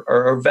aircraft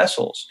or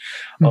vessels.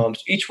 So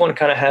each one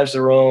kind of has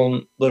their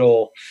own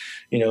little,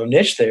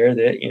 niche there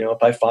that,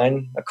 if I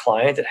find a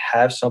client that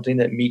has something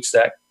that meets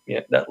that,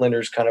 that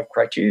lender's kind of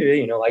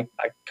criteria,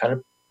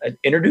 I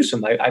introduce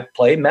them. I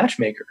play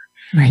matchmaker.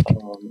 Right.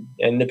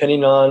 And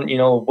depending on,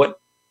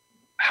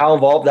 how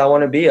involved I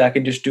want to be, I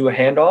can just do a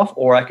handoff,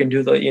 or I can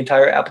do the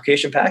entire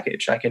application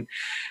package. I can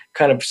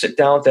kind of sit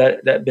down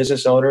with that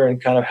business owner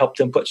and kind of help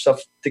them put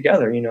stuff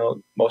together.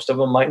 Most of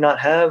them might not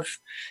have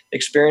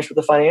experience with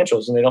the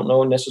financials, and they don't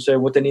know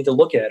necessarily what they need to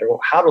look at or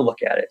how to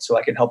look at it. So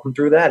I can help them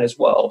through that as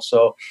well.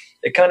 So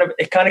it kind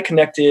of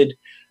connected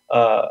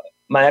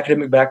my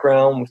academic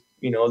background with,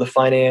 the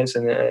finance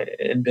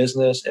and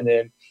business. And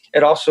then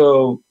it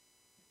also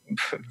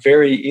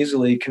very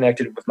easily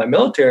connected with my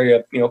military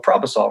of,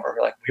 problem solver.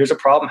 Like, here's a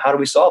problem. How do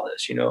we solve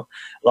this? A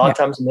lot of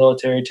times the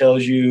military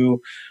tells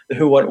you the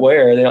who, what,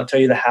 where. They don't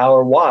tell you the how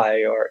or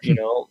why, or,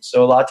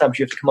 so a lot of times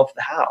you have to come up with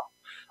the how.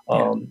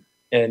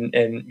 And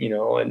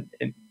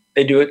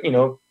they do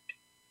it,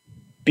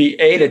 B,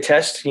 A, to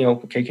test,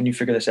 okay, can you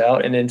figure this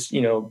out? And then,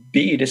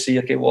 B, to see,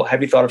 okay, well,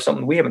 have you thought of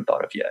something we haven't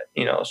thought of yet?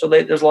 So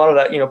there's a lot of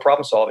that,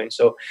 problem solving.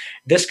 So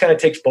this kind of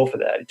takes both of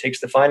that. It takes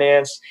the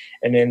finance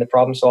and then the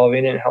problem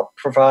solving, and help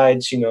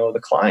provides, the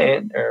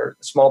client or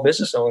the small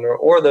business owner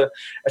or the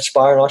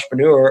aspiring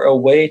entrepreneur a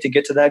way to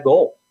get to that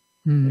goal.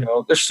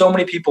 There's so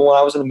many people when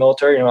I was in the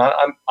military,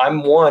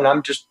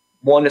 I'm just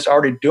one that's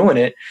already doing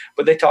it,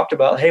 but they talked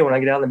about, hey, when I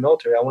get out of the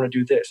military, I want to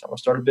do this. I want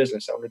to start a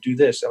business. I want to do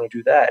this. I want to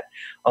do that.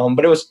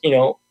 But it was,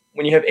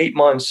 when you have 8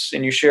 months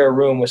and you share a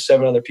room with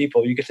 7 other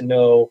people, you get to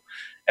know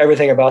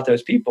everything about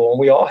those people. And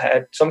we all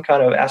had some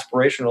kind of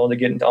aspirational to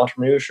get into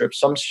entrepreneurship,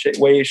 some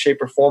way,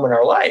 shape, or form in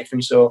our life.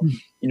 And so,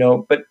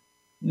 but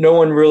no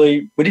one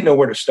really, we didn't know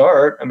where to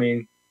start. I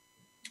mean,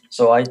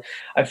 so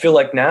I feel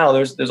like now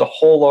there's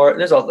a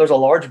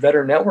large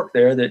veteran network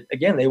there that,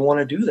 again, they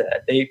want to do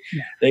that.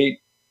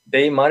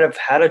 They might have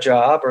had a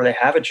job, or they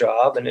have a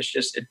job, and it's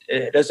just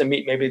it doesn't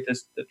meet maybe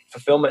the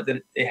fulfillment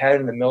that they had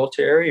in the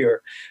military,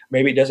 or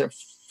maybe it doesn't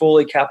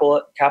fully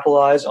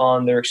capitalize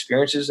on their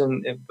experiences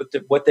and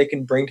what they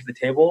can bring to the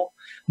table.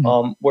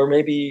 Where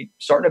maybe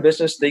starting a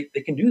business, they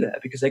can do that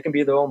because they can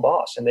be their own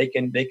boss, and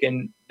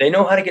they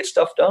know how to get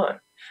stuff done,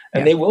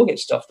 and they will get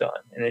stuff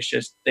done. And it's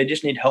just they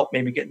just need help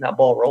maybe getting that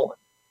ball rolling.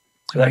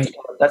 So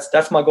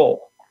that's my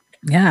goal.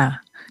 Yeah.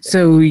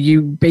 So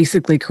you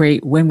basically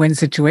create win-win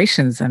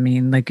situations. I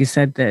mean, like you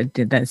said,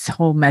 that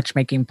whole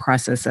matchmaking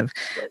process of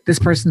this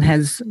person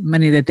has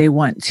money that they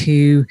want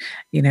to,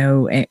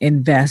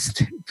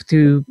 invest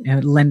through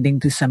lending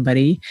to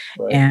somebody.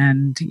 Right.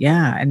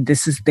 And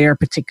this is their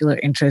particular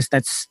interest.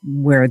 That's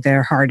where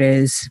their heart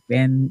is.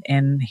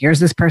 And here's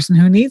this person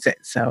who needs it.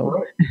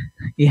 So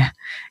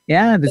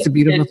that's a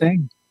beautiful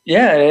thing.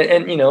 Yeah.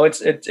 And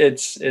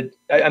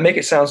I make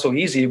it sound so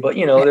easy, but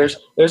there's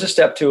a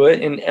step to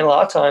it. And a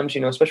lot of times,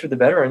 especially with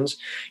the veterans,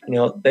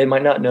 they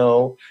might not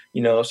know,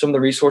 some of the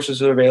resources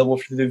that are available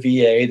through the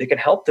VA that can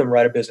help them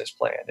write a business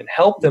plan and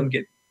help them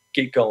get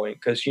get going,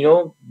 because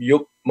you'll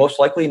most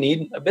likely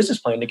need a business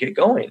plan to get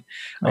going.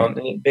 Right.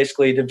 And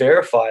basically to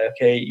verify,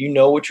 okay,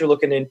 what you're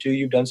looking into,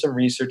 you've done some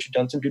research, you've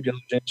done some due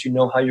diligence,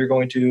 how you're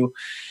going to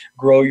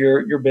grow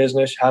your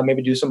business, how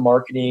maybe do some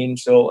marketing.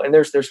 So, and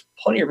there's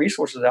plenty of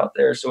resources out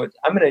there. So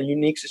I'm in a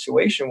unique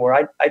situation where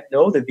I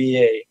know the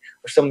VA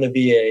or some of the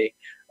VA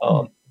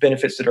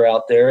benefits that are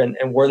out there and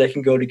where they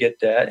can go to get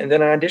that. And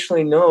then I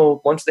additionally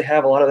know, once they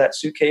have a lot of that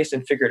suitcase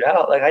and figured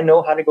out, like, I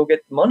know how to go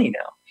get the money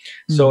now.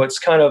 So it's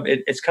kind of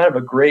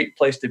a great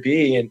place to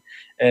be.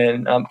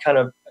 And I'm kind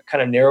of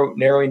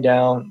narrowing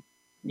down,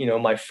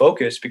 my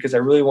focus, because I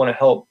really want to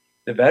help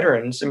the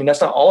veterans. I mean,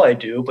 that's not all I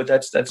do, but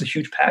that's a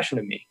huge passion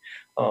of me.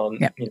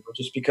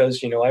 Just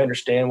because, I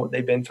understand what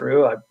they've been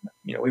through.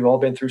 We've all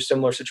been through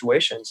similar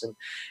situations,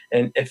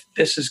 and if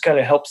this is kind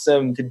of helps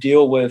them to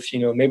deal with,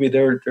 maybe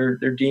their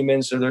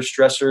demons or their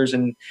stressors,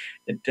 and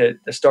to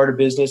start a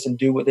business and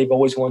do what they've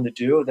always wanted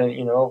to do, then,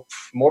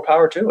 more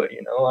power to it.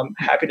 I'm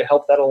happy to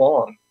help that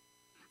along.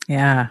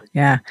 Yeah.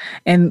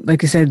 And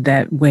like I said,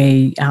 that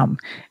way,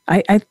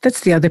 I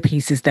that's the other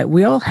piece, is that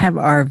we all have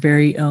our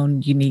very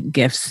own unique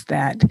gifts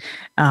that,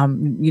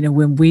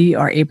 when we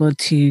are able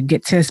to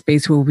get to a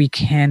space where we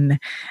can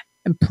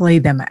play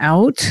them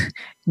out,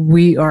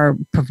 we are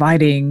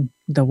providing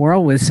the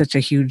world with such a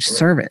huge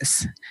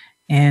service.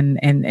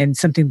 And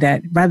something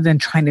that, rather than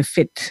trying to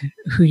fit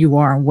who you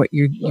are and what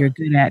you're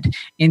good at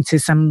into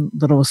some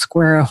little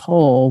square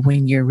hole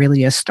when you're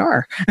really a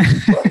star.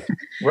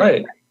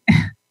 Right.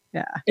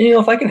 Yeah. And,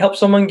 if I can help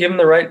someone, give them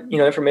the right,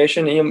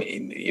 information,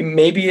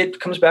 maybe it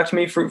comes back to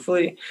me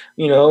fruitfully,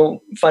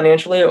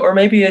 financially, or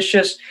maybe it's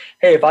just,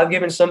 hey, if I've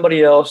given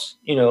somebody else,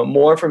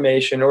 more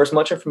information or as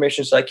much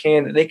information as I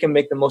can, they can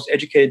make the most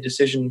educated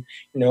decision,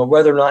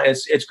 whether or not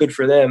it's good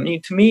for them.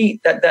 To me,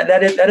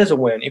 that is a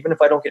win, even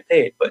if I don't get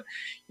paid. But,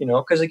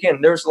 because again,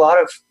 there's a lot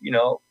of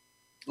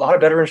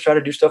veterans try to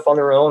do stuff on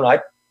their own.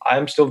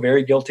 I'm still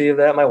very guilty of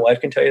that. My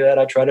wife can tell you that.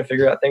 I try to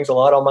figure out things a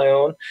lot on my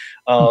own.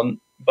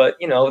 But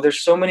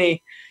there's so much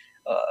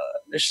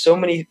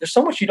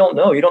you don't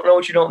know. You don't know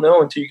what you don't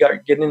know until you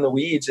got getting in the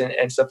weeds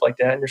and stuff like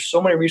that. And there's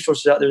so many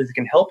resources out there that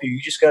can help you.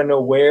 You just got to know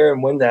where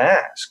and when to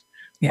ask.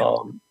 Yeah.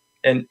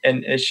 And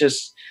it's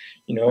just,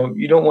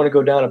 you don't want to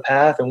go down a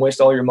path and waste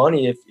all your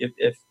money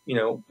if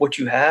what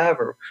you have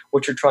or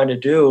what you're trying to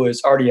do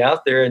is already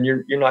out there, and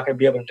you're not going to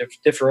be able to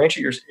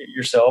differentiate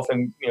yourself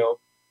and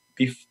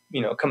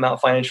come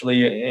out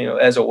financially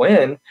as a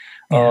win.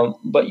 Yeah.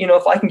 But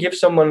if I can give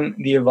someone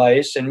the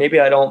advice, and maybe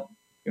I don't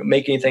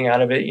make anything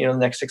out of it, the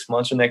next 6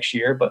 months or next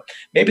year, but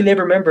maybe they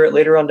remember it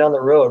later on down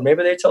the road.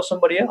 Maybe they tell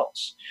somebody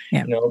else.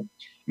 Yeah.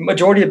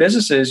 Majority of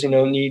businesses,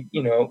 need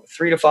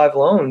 3 to 5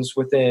 loans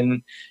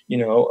within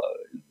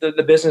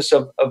the business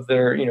of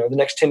their the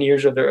next 10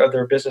 years of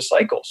their business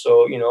cycle.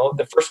 So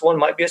the first one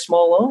might be a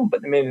small loan,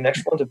 but maybe the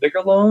next one's a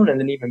bigger loan, and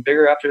then even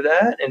bigger after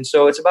that. And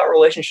so it's about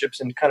relationships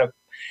and kind of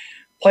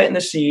planting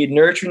the seed,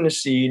 nurturing the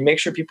seed, make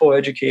sure people are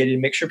educated,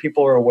 make sure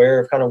people are aware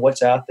of kind of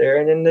what's out there,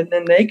 and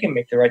then they can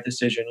make the right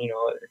decision.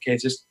 Okay,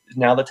 is this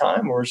now the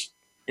time, or is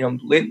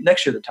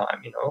next year the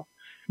time?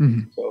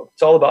 Mm-hmm. So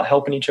it's all about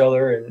helping each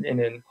other, and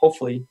then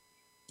hopefully,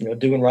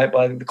 doing right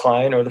by the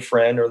client or the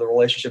friend or the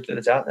relationship that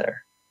is out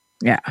there.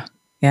 Yeah.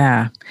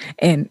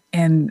 And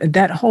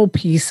that whole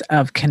piece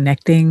of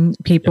connecting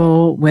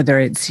people, whether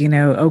it's,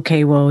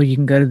 okay, well, you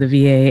can go to the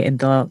VA and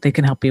they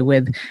can help you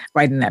with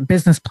writing that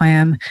business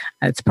plan.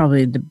 It's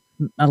probably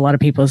a lot of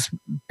people's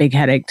big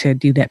headache to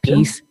do that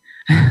piece.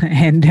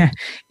 And,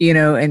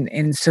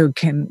 and so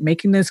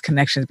making those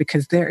connections,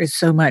 because there is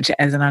so much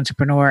as an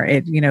entrepreneur,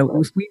 if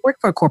we work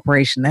for a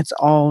corporation, that's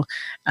all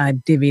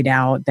divvied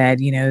out,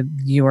 that,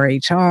 you are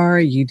HR,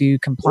 you do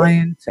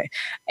compliance,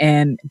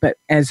 but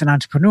as an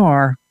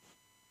entrepreneur,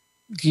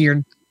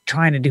 you're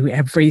trying to do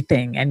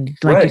everything. And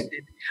like you said,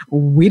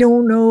 we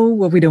don't know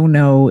what we don't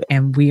know,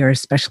 and we are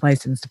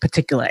specialized in this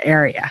particular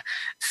area.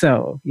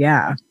 So,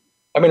 yeah.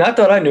 I mean, I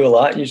thought I knew a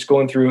lot, just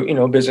going through,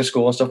 business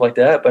school and stuff like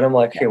that. But I'm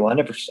like, hey, well, I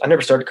never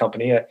started a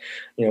company.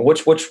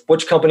 Which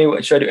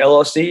company should I do?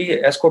 LLC,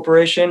 S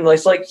corporation?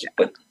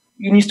 But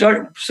when you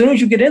start, as soon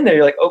as you get in there,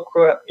 you're like, oh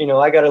crap,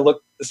 I got to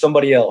look to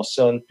somebody else.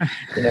 And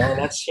and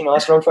that's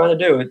that's what I'm trying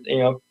to do.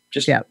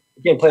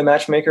 Again, play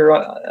matchmaker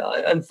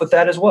and with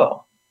that as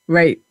well.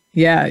 Right.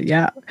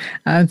 Yeah.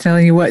 I'm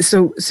telling you what.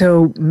 So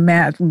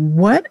Matt,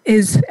 what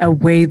is a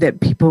way that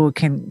people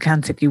can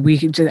contact you? We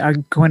are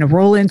going to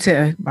roll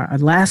into our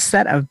last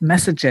set of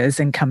messages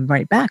and come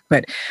right back.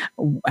 But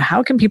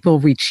how can people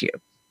reach you?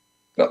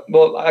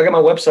 Well, I got my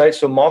website.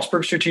 So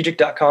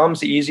mossbergstrategic.com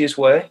is the easiest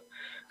way.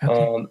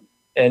 Okay.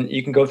 And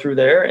you can go through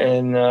there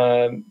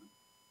and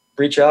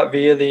reach out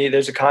via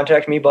there's a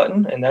contact me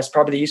button, and that's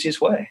probably the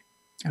easiest way.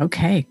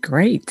 Okay,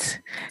 great.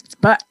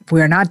 But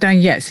we're not done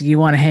yet, so you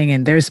want to hang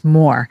in. There's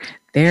more.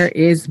 There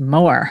is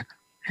more.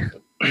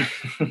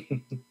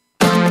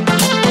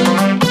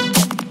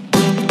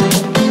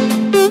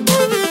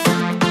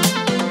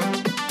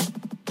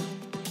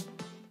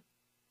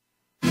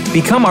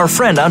 Become our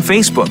friend on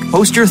Facebook.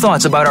 Post your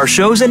thoughts about our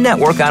shows and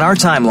network on our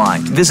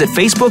timeline. Visit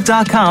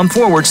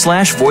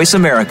facebook.com/Voice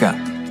America.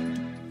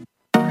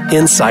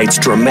 Insight's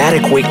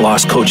dramatic weight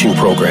loss coaching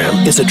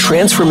program is a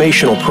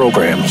transformational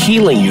program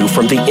healing you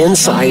from the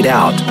inside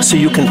out so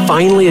you can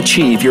finally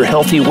achieve your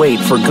healthy weight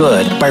for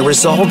good by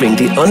resolving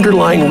the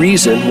underlying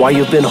reason why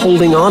you've been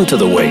holding on to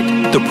the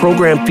weight. The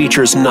program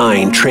features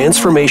 9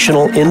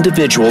 transformational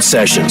individual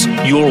sessions.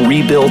 You'll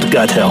rebuild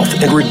gut health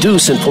and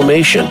reduce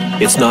inflammation.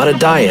 It's not a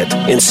diet.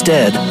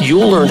 Instead,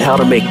 you'll learn how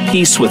to make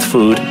peace with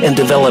food and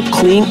develop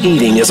clean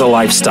eating as a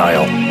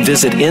lifestyle.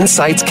 Visit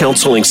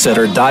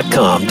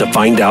InsightsCounselingCenter.com to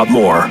find out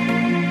more.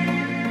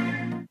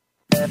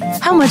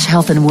 How much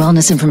health and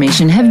wellness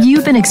information have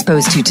you been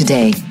exposed to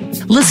today?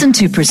 Listen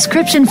to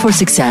Prescription for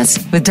Success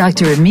with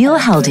Dr. Emil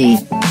Haldi.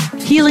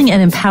 Healing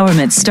and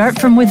empowerment start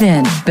from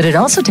within, but it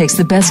also takes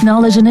the best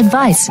knowledge and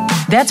advice.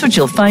 That's what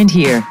you'll find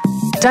here.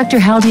 Dr.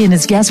 Haldi and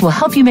his guests will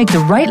help you make the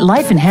right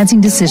life-enhancing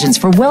decisions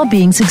for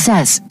well-being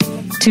success.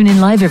 Tune in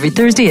live every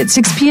Thursday at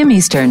 6 p.m.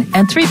 Eastern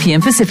and 3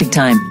 p.m. Pacific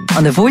Time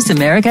on the Voice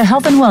America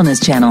Health and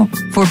Wellness Channel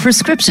for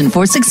Prescription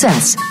for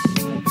Success.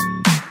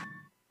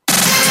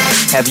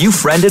 Have you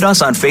friended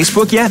us on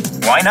Facebook yet?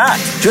 Why not?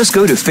 Just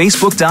go to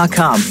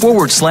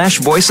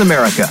facebook.com/Voice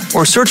America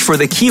or search for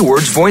the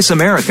keywords Voice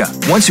America.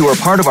 Once you are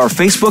part of our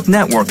Facebook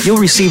network, you'll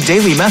receive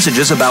daily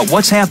messages about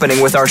what's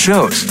happening with our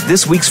shows,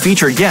 this week's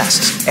featured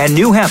guests, and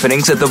new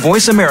happenings at the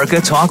Voice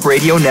America Talk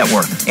Radio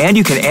Network. And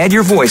you can add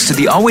your voice to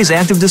the always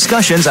active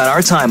discussions on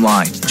our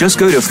timeline. Just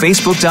go to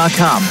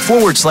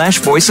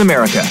facebook.com/Voice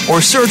America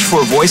or search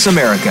for Voice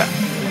America.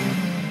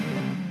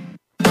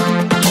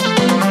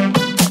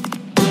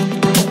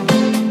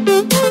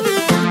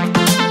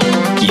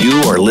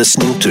 You are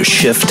listening to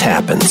Shift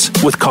Happens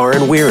with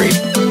Karen Weary.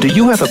 Do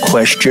you have a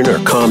question or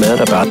comment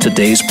about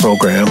today's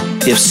program?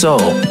 If so,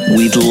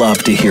 we'd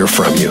love to hear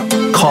from you.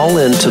 Call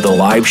in to the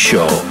live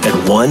show at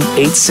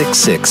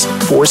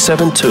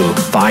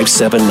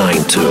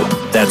 1-866-472-5792.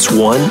 That's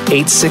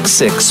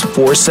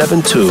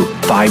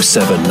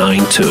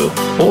 1-866-472-5792.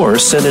 Or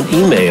send an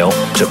email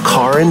to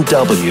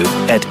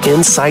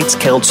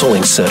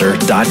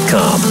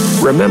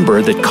KarenW@InsightsCounselingCenter.com.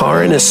 Remember that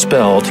Karen is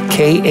spelled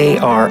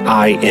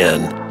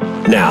Karin.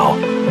 Now,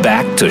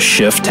 back to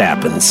Shift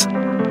Happens.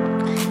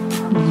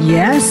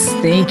 Yes,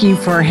 thank you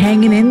for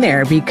hanging in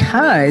there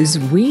because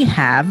we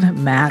have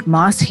Matt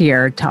Moss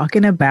here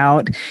talking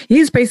about,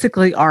 he's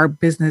basically our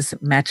business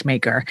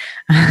matchmaker.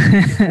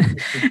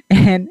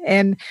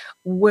 and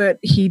what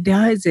he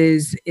does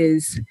is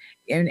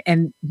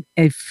and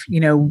if, you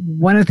know,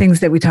 one of the things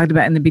that we talked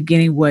about in the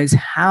beginning was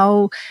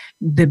how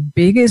the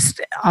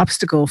biggest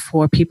obstacle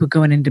for people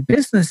going into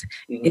business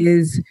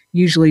is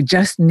usually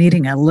just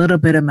needing a little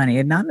bit of money,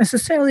 and not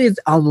necessarily it's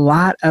a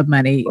lot of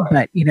money,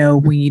 but, you know,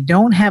 when you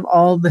don't have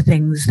all the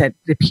things that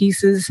the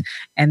pieces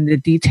and the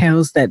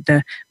details that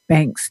the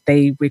banks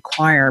they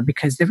require,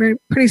 because they're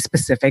pretty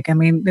specific. I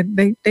mean,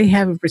 they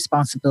have a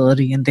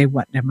responsibility and they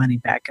want their money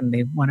back and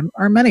they want to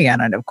earn money on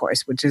it, of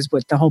course, which is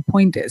what the whole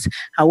point is.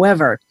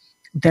 However,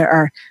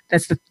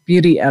 that's the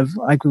beauty of,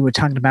 like we were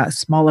talking about,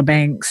 smaller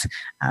banks,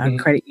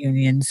 credit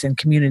unions and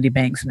community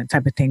banks and the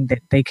type of thing that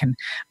they can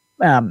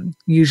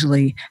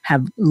usually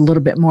have a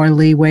little bit more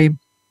leeway.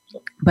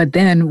 But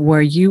then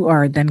where you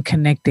are then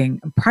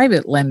connecting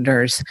private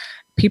lenders,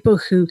 people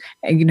who,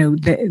 you know,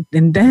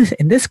 in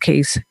this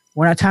case,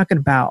 we're not talking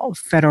about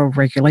federal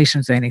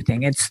regulations or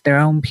anything. It's their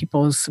own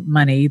people's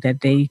money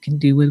that they can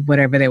do with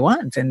whatever they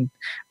want. And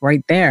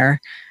right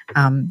there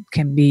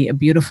can be a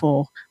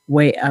beautiful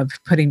way of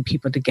putting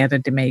people together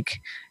to make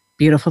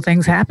beautiful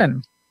things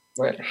happen.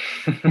 Right.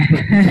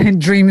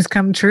 And dreams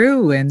come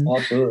true and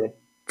absolutely.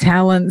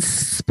 Talents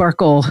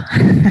sparkle.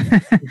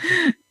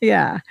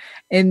 Yeah.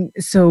 And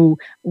so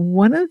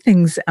one of the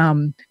things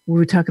we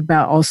were talking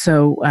about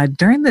also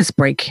during this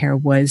break here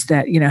was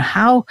that, you know,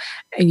 how,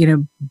 you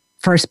know,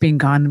 first being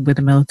gone with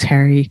the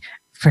military,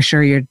 for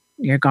sure you're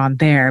gone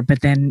there,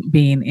 but then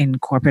being in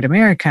corporate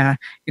America,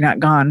 you're not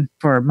gone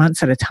for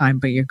months at a time,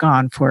 but you're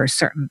gone for a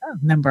certain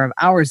number of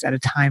hours at a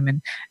time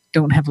and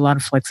don't have a lot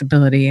of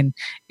flexibility. And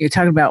you're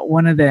talking about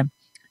one of the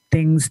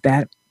things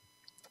that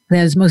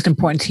is most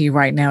important to you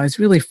right now is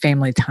really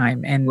family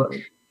time and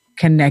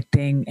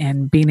connecting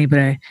and being able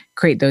to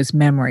create those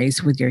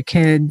memories with your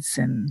kids.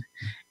 And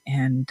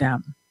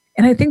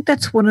I think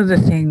that's one of the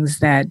things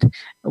that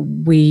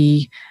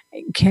we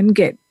can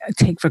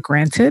take for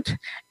granted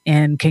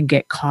and can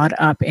get caught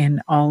up in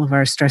all of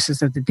our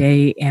stresses of the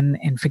day and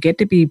forget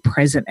to be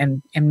present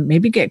and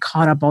maybe get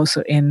caught up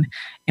also in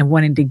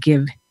wanting to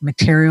give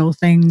material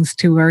things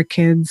to our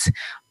kids,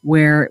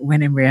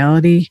 when in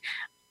reality,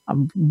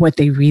 what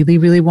they really,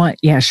 really want,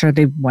 yeah, sure,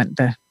 they want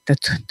the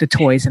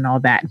toys and all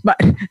that, but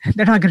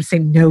they're not going to say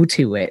no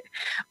to it.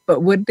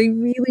 But what they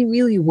really,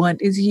 really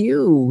want is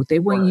you. They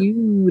want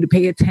you to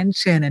pay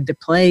attention and to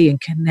play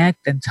and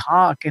connect and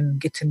talk and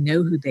get to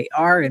know who they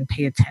are and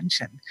pay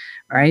attention,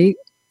 right?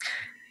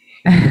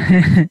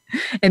 And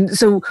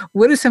so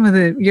what are some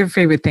of your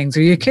favorite things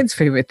or your kids'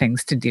 favorite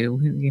things to do,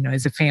 you know,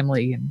 as a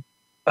family? And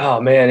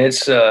oh man,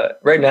 it's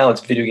right now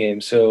it's video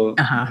games. So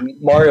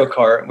Mario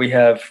Kart, we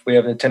have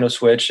Nintendo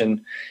Switch,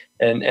 and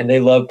and they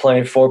love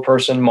playing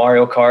 4-person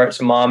Mario Kart.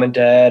 So mom and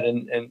dad,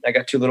 and I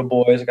got 2 little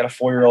boys. I got a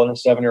 4-year-old and a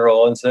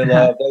 7-year-old, and so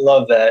they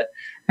love that.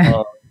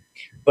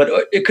 But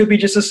it could be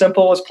just as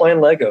simple as playing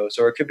Legos,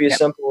 or it could be as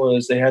simple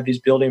as they have these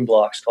building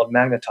blocks called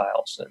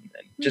magnetiles, and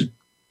just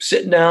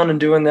sitting down and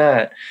doing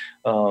that,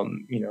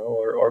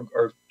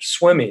 or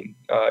swimming,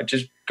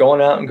 just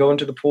going out and going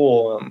to the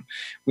pool.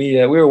 We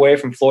were away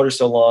from Florida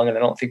so long, and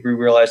I don't think we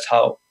realized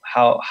how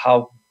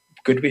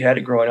good we had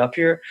it growing up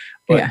here.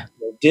 But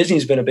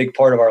Disney's been a big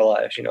part of our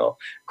lives,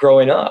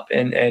 growing up.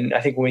 And I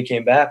think when we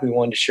came back, we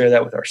wanted to share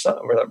that with our son,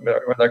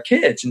 with our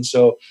kids. And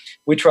so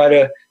we try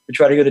to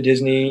go to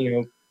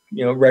Disney,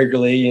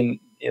 regularly,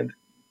 and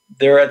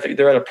they're at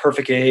a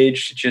perfect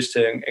age just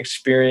to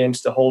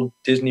experience the whole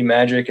Disney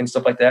magic and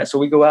stuff like that. So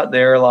we go out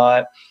there a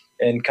lot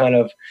and kind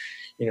of,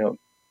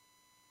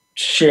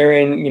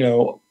 sharing,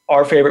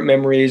 our favorite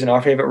memories and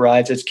our favorite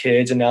rides as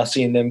kids, and now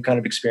seeing them kind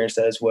of experience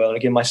that as well. And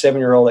again, my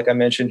 7-year-old, like I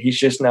mentioned, he's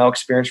just now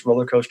experienced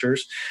roller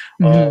coasters.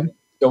 So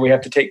we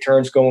have to take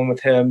turns going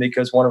with him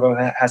because one of them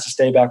has to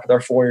stay back with our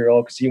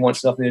 4-year-old because he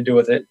wants nothing to do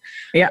with it.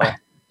 Yeah.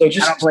 So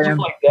just stuff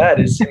like that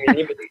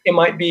it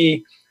might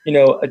be,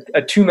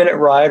 a 2-minute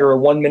ride or a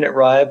 1-minute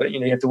ride, but,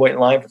 you have to wait in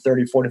line for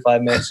 30,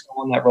 45 minutes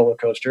on that roller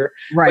coaster.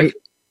 Right.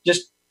 But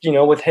just,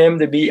 with him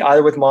to be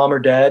either with mom or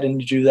dad and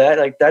to do that,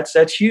 like that's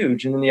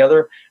huge. And then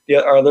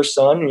our other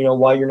son,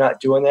 while you're not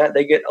doing that,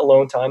 they get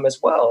alone time as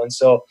well. And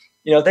so,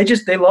 they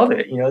love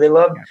it.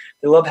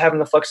 They love having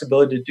the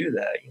flexibility to do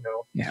that.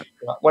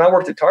 When I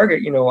worked at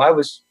Target,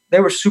 they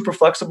were super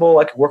flexible.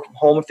 I could work from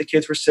home if the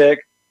kids were sick.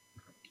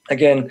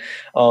 Again,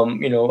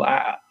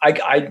 I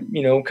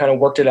kind of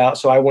worked it out.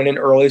 So I went in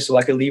early so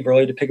I could leave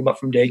early to pick them up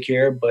from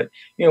daycare. But,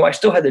 I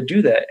still had to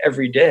do that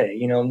every day.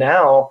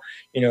 Now,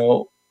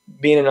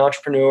 being an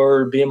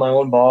entrepreneur, being my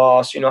own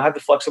boss, I have the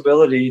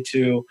flexibility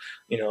to,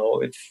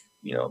 if,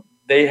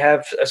 they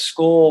have a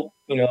school,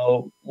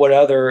 what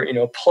other,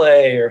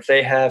 play, or if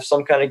they have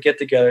some kind of get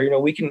together,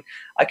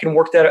 I can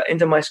work that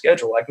into my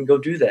schedule. I can go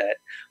do that.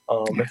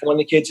 If one of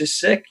the kids is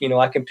sick,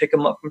 I can pick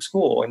them up from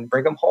school and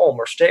bring them home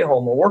or stay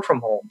home or work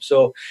from home.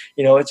 So,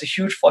 it's a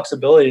huge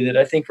flexibility that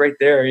I think right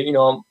there,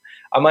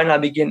 I might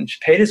not be getting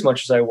paid as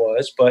much as I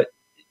was, but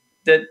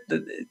that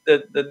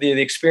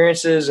the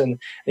experiences and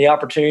the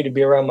opportunity to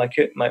be around my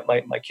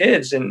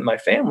kids and my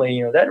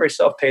family, that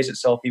itself pays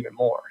itself even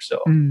more.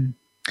 So.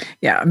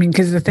 Yeah, I mean,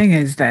 because the thing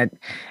is that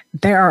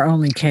they are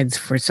only kids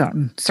for a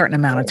certain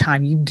amount of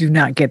time. You do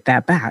not get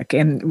that back.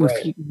 And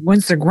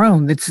once they're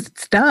grown, it's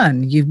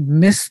done. You've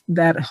missed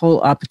that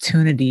whole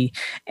opportunity.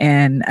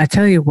 And I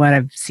tell you what,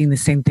 I've seen the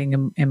same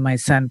thing in my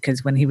son,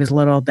 because when he was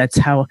little, that's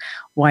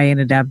why I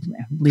ended up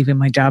leaving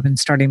my job and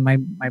starting my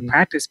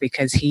practice,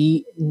 because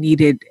he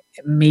needed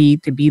me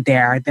to be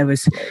there. There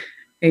was,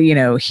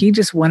 he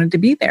just wanted to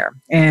be there.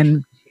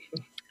 And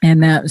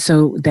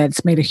so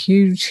that's made a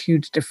huge,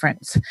 huge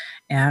difference.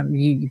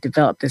 You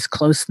develop this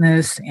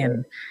closeness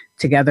and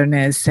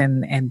togetherness,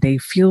 and they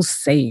feel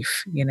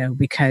safe,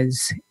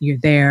 because you're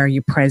there,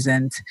 you're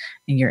present,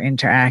 and you're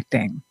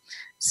interacting.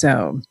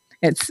 So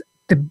it's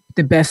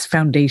the best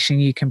foundation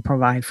you can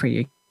provide for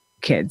your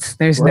kids.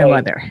 There's no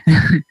other.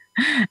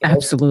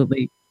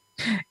 Absolutely.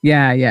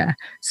 Yeah.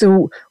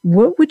 So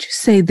what would you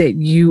say that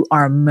you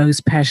are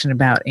most passionate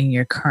about in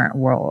your current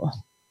role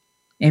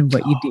and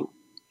what you do?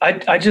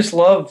 I just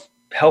love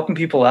helping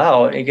people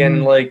out.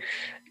 Again,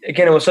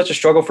 it was such a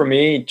struggle for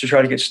me to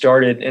try to get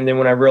started. And then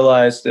when I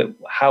realized that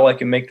how I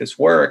can make this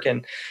work,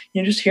 and,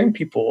 just hearing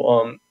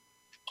people,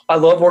 I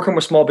love working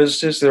with small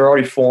businesses that are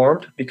already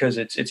formed because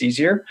it's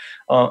easier.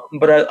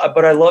 But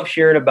I love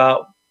hearing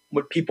about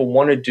what people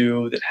want to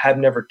do that have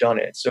never done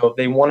it. So if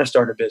they want to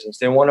start a business,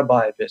 they want to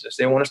buy a business,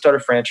 they want to start a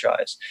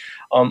franchise.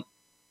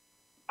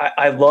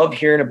 I love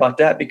hearing about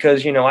that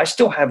because, I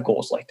still have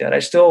goals like that. I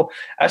still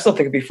think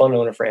it'd be fun to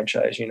own a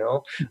franchise,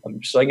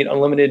 so I get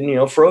unlimited,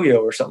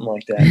 froyo or something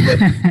like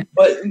that.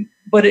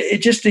 But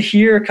it just to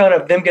hear kind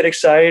of them get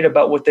excited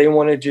about what they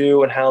want to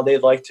do and how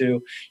they'd like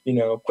to,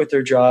 quit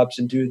their jobs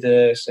and do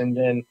this. And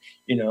then,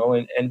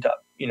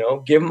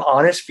 give them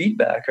honest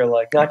feedback, or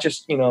like, not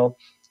just,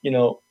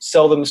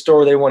 sell them the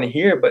story they want to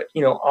hear, but,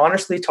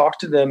 honestly talk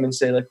to them and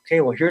say like, okay,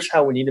 well, here's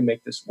how we need to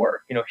make this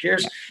work.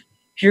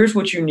 Here's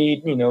what you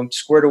need,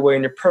 squared away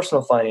in your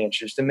personal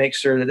finances to make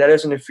sure that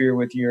doesn't interfere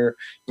with your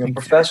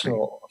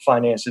professional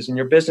finances and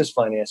your business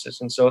finances.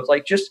 And so it's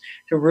like just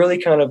to really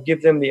kind of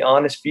give them the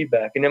honest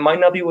feedback. And it might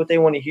not be what they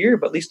want to hear,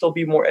 but at least they'll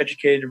be more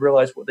educated to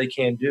realize what they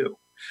can do.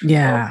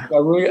 Yeah. I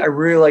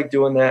really like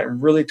doing that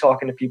and really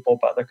talking to people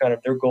about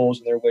their goals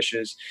and their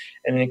wishes,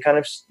 and then kind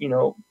of,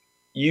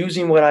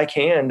 using what I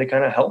can to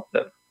kind of help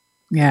them.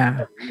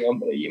 Yeah.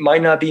 It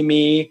might not be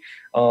me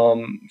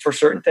for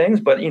certain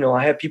things, but,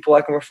 I have people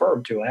I can refer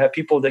them to. I have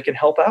people that can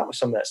help out with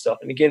some of that stuff.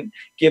 And again,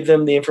 give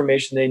them the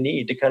information they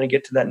need to kind of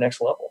get to that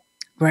next level.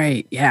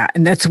 Right. Yeah.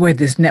 And that's where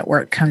this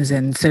network comes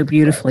in so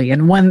beautifully.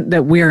 And one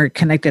that we're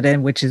connected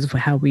in, which is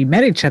how we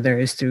met each other,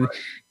 is through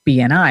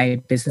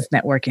BNI, Business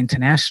Network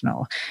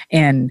International.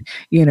 And,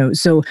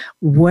 so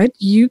what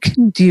you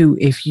can do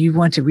if you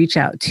want to reach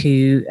out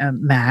to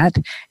Matt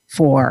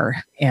for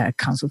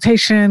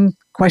consultation,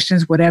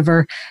 questions,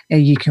 whatever,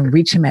 you can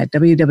reach him at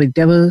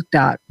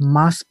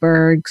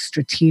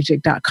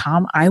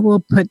www.mossbergstrategic.com. I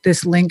will put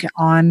this link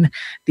on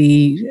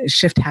the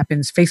Shift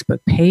Happens Facebook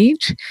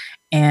page.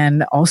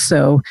 And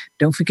also,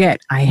 don't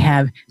forget, I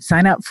have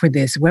sign up for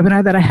this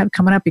webinar that I have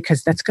coming up,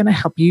 because that's going to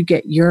help you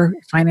get your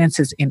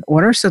finances in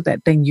order so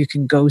that then you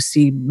can go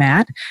see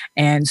Matt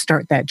and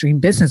start that dream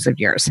business of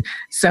yours.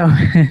 So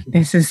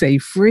this is a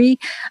free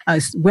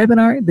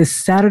webinar this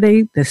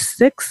Saturday, the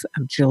 6th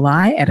of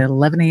July at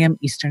 11 a.m.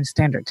 Eastern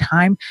Standard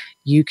Time.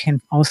 You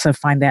can also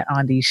find that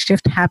on the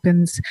Shift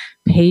Happens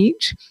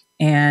page,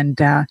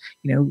 and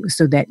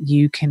so that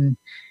you can,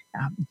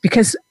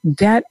 because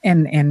that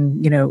and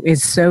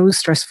is so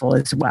stressful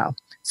as well.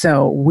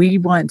 So we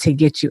want to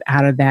get you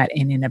out of that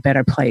and in a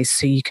better place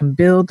so you can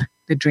build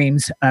the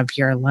dreams of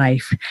your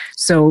life.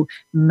 So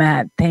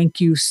Matt, thank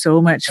you so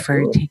much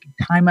for taking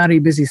time out of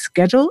your busy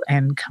schedule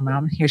and coming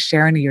on here,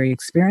 sharing your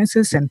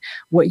experiences and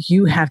what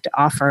you have to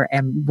offer,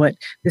 and what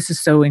this is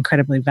so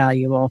incredibly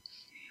valuable.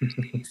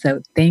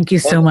 So thank you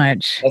so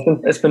much.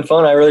 It's been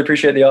fun. I really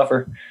appreciate the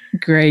offer.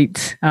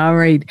 Great. All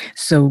right.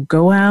 So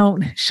go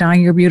out,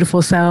 shine your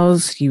beautiful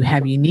selves. You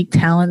have unique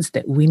talents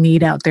that we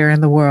need out there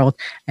in the world.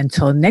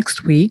 Until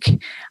next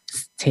week,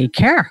 take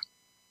care.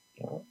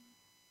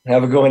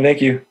 Have a good one. Thank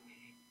you.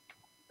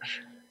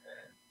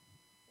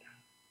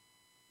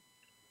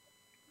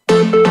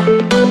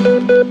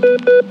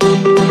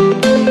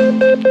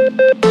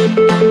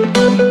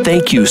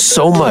 Thank you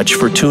so much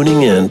for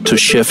tuning in to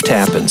Shift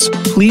Happens.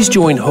 Please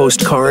join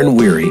host Karen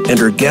Weary and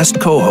her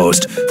guest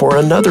co-host for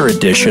another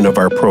edition of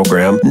our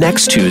program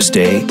next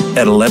Tuesday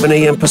at 11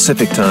 a.m.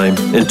 Pacific Time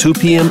and 2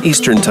 p.m.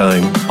 Eastern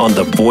Time on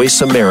the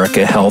Voice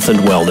America Health and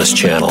Wellness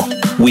channel.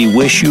 We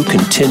wish you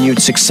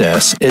continued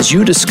success as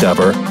you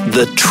discover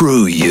the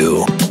true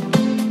you.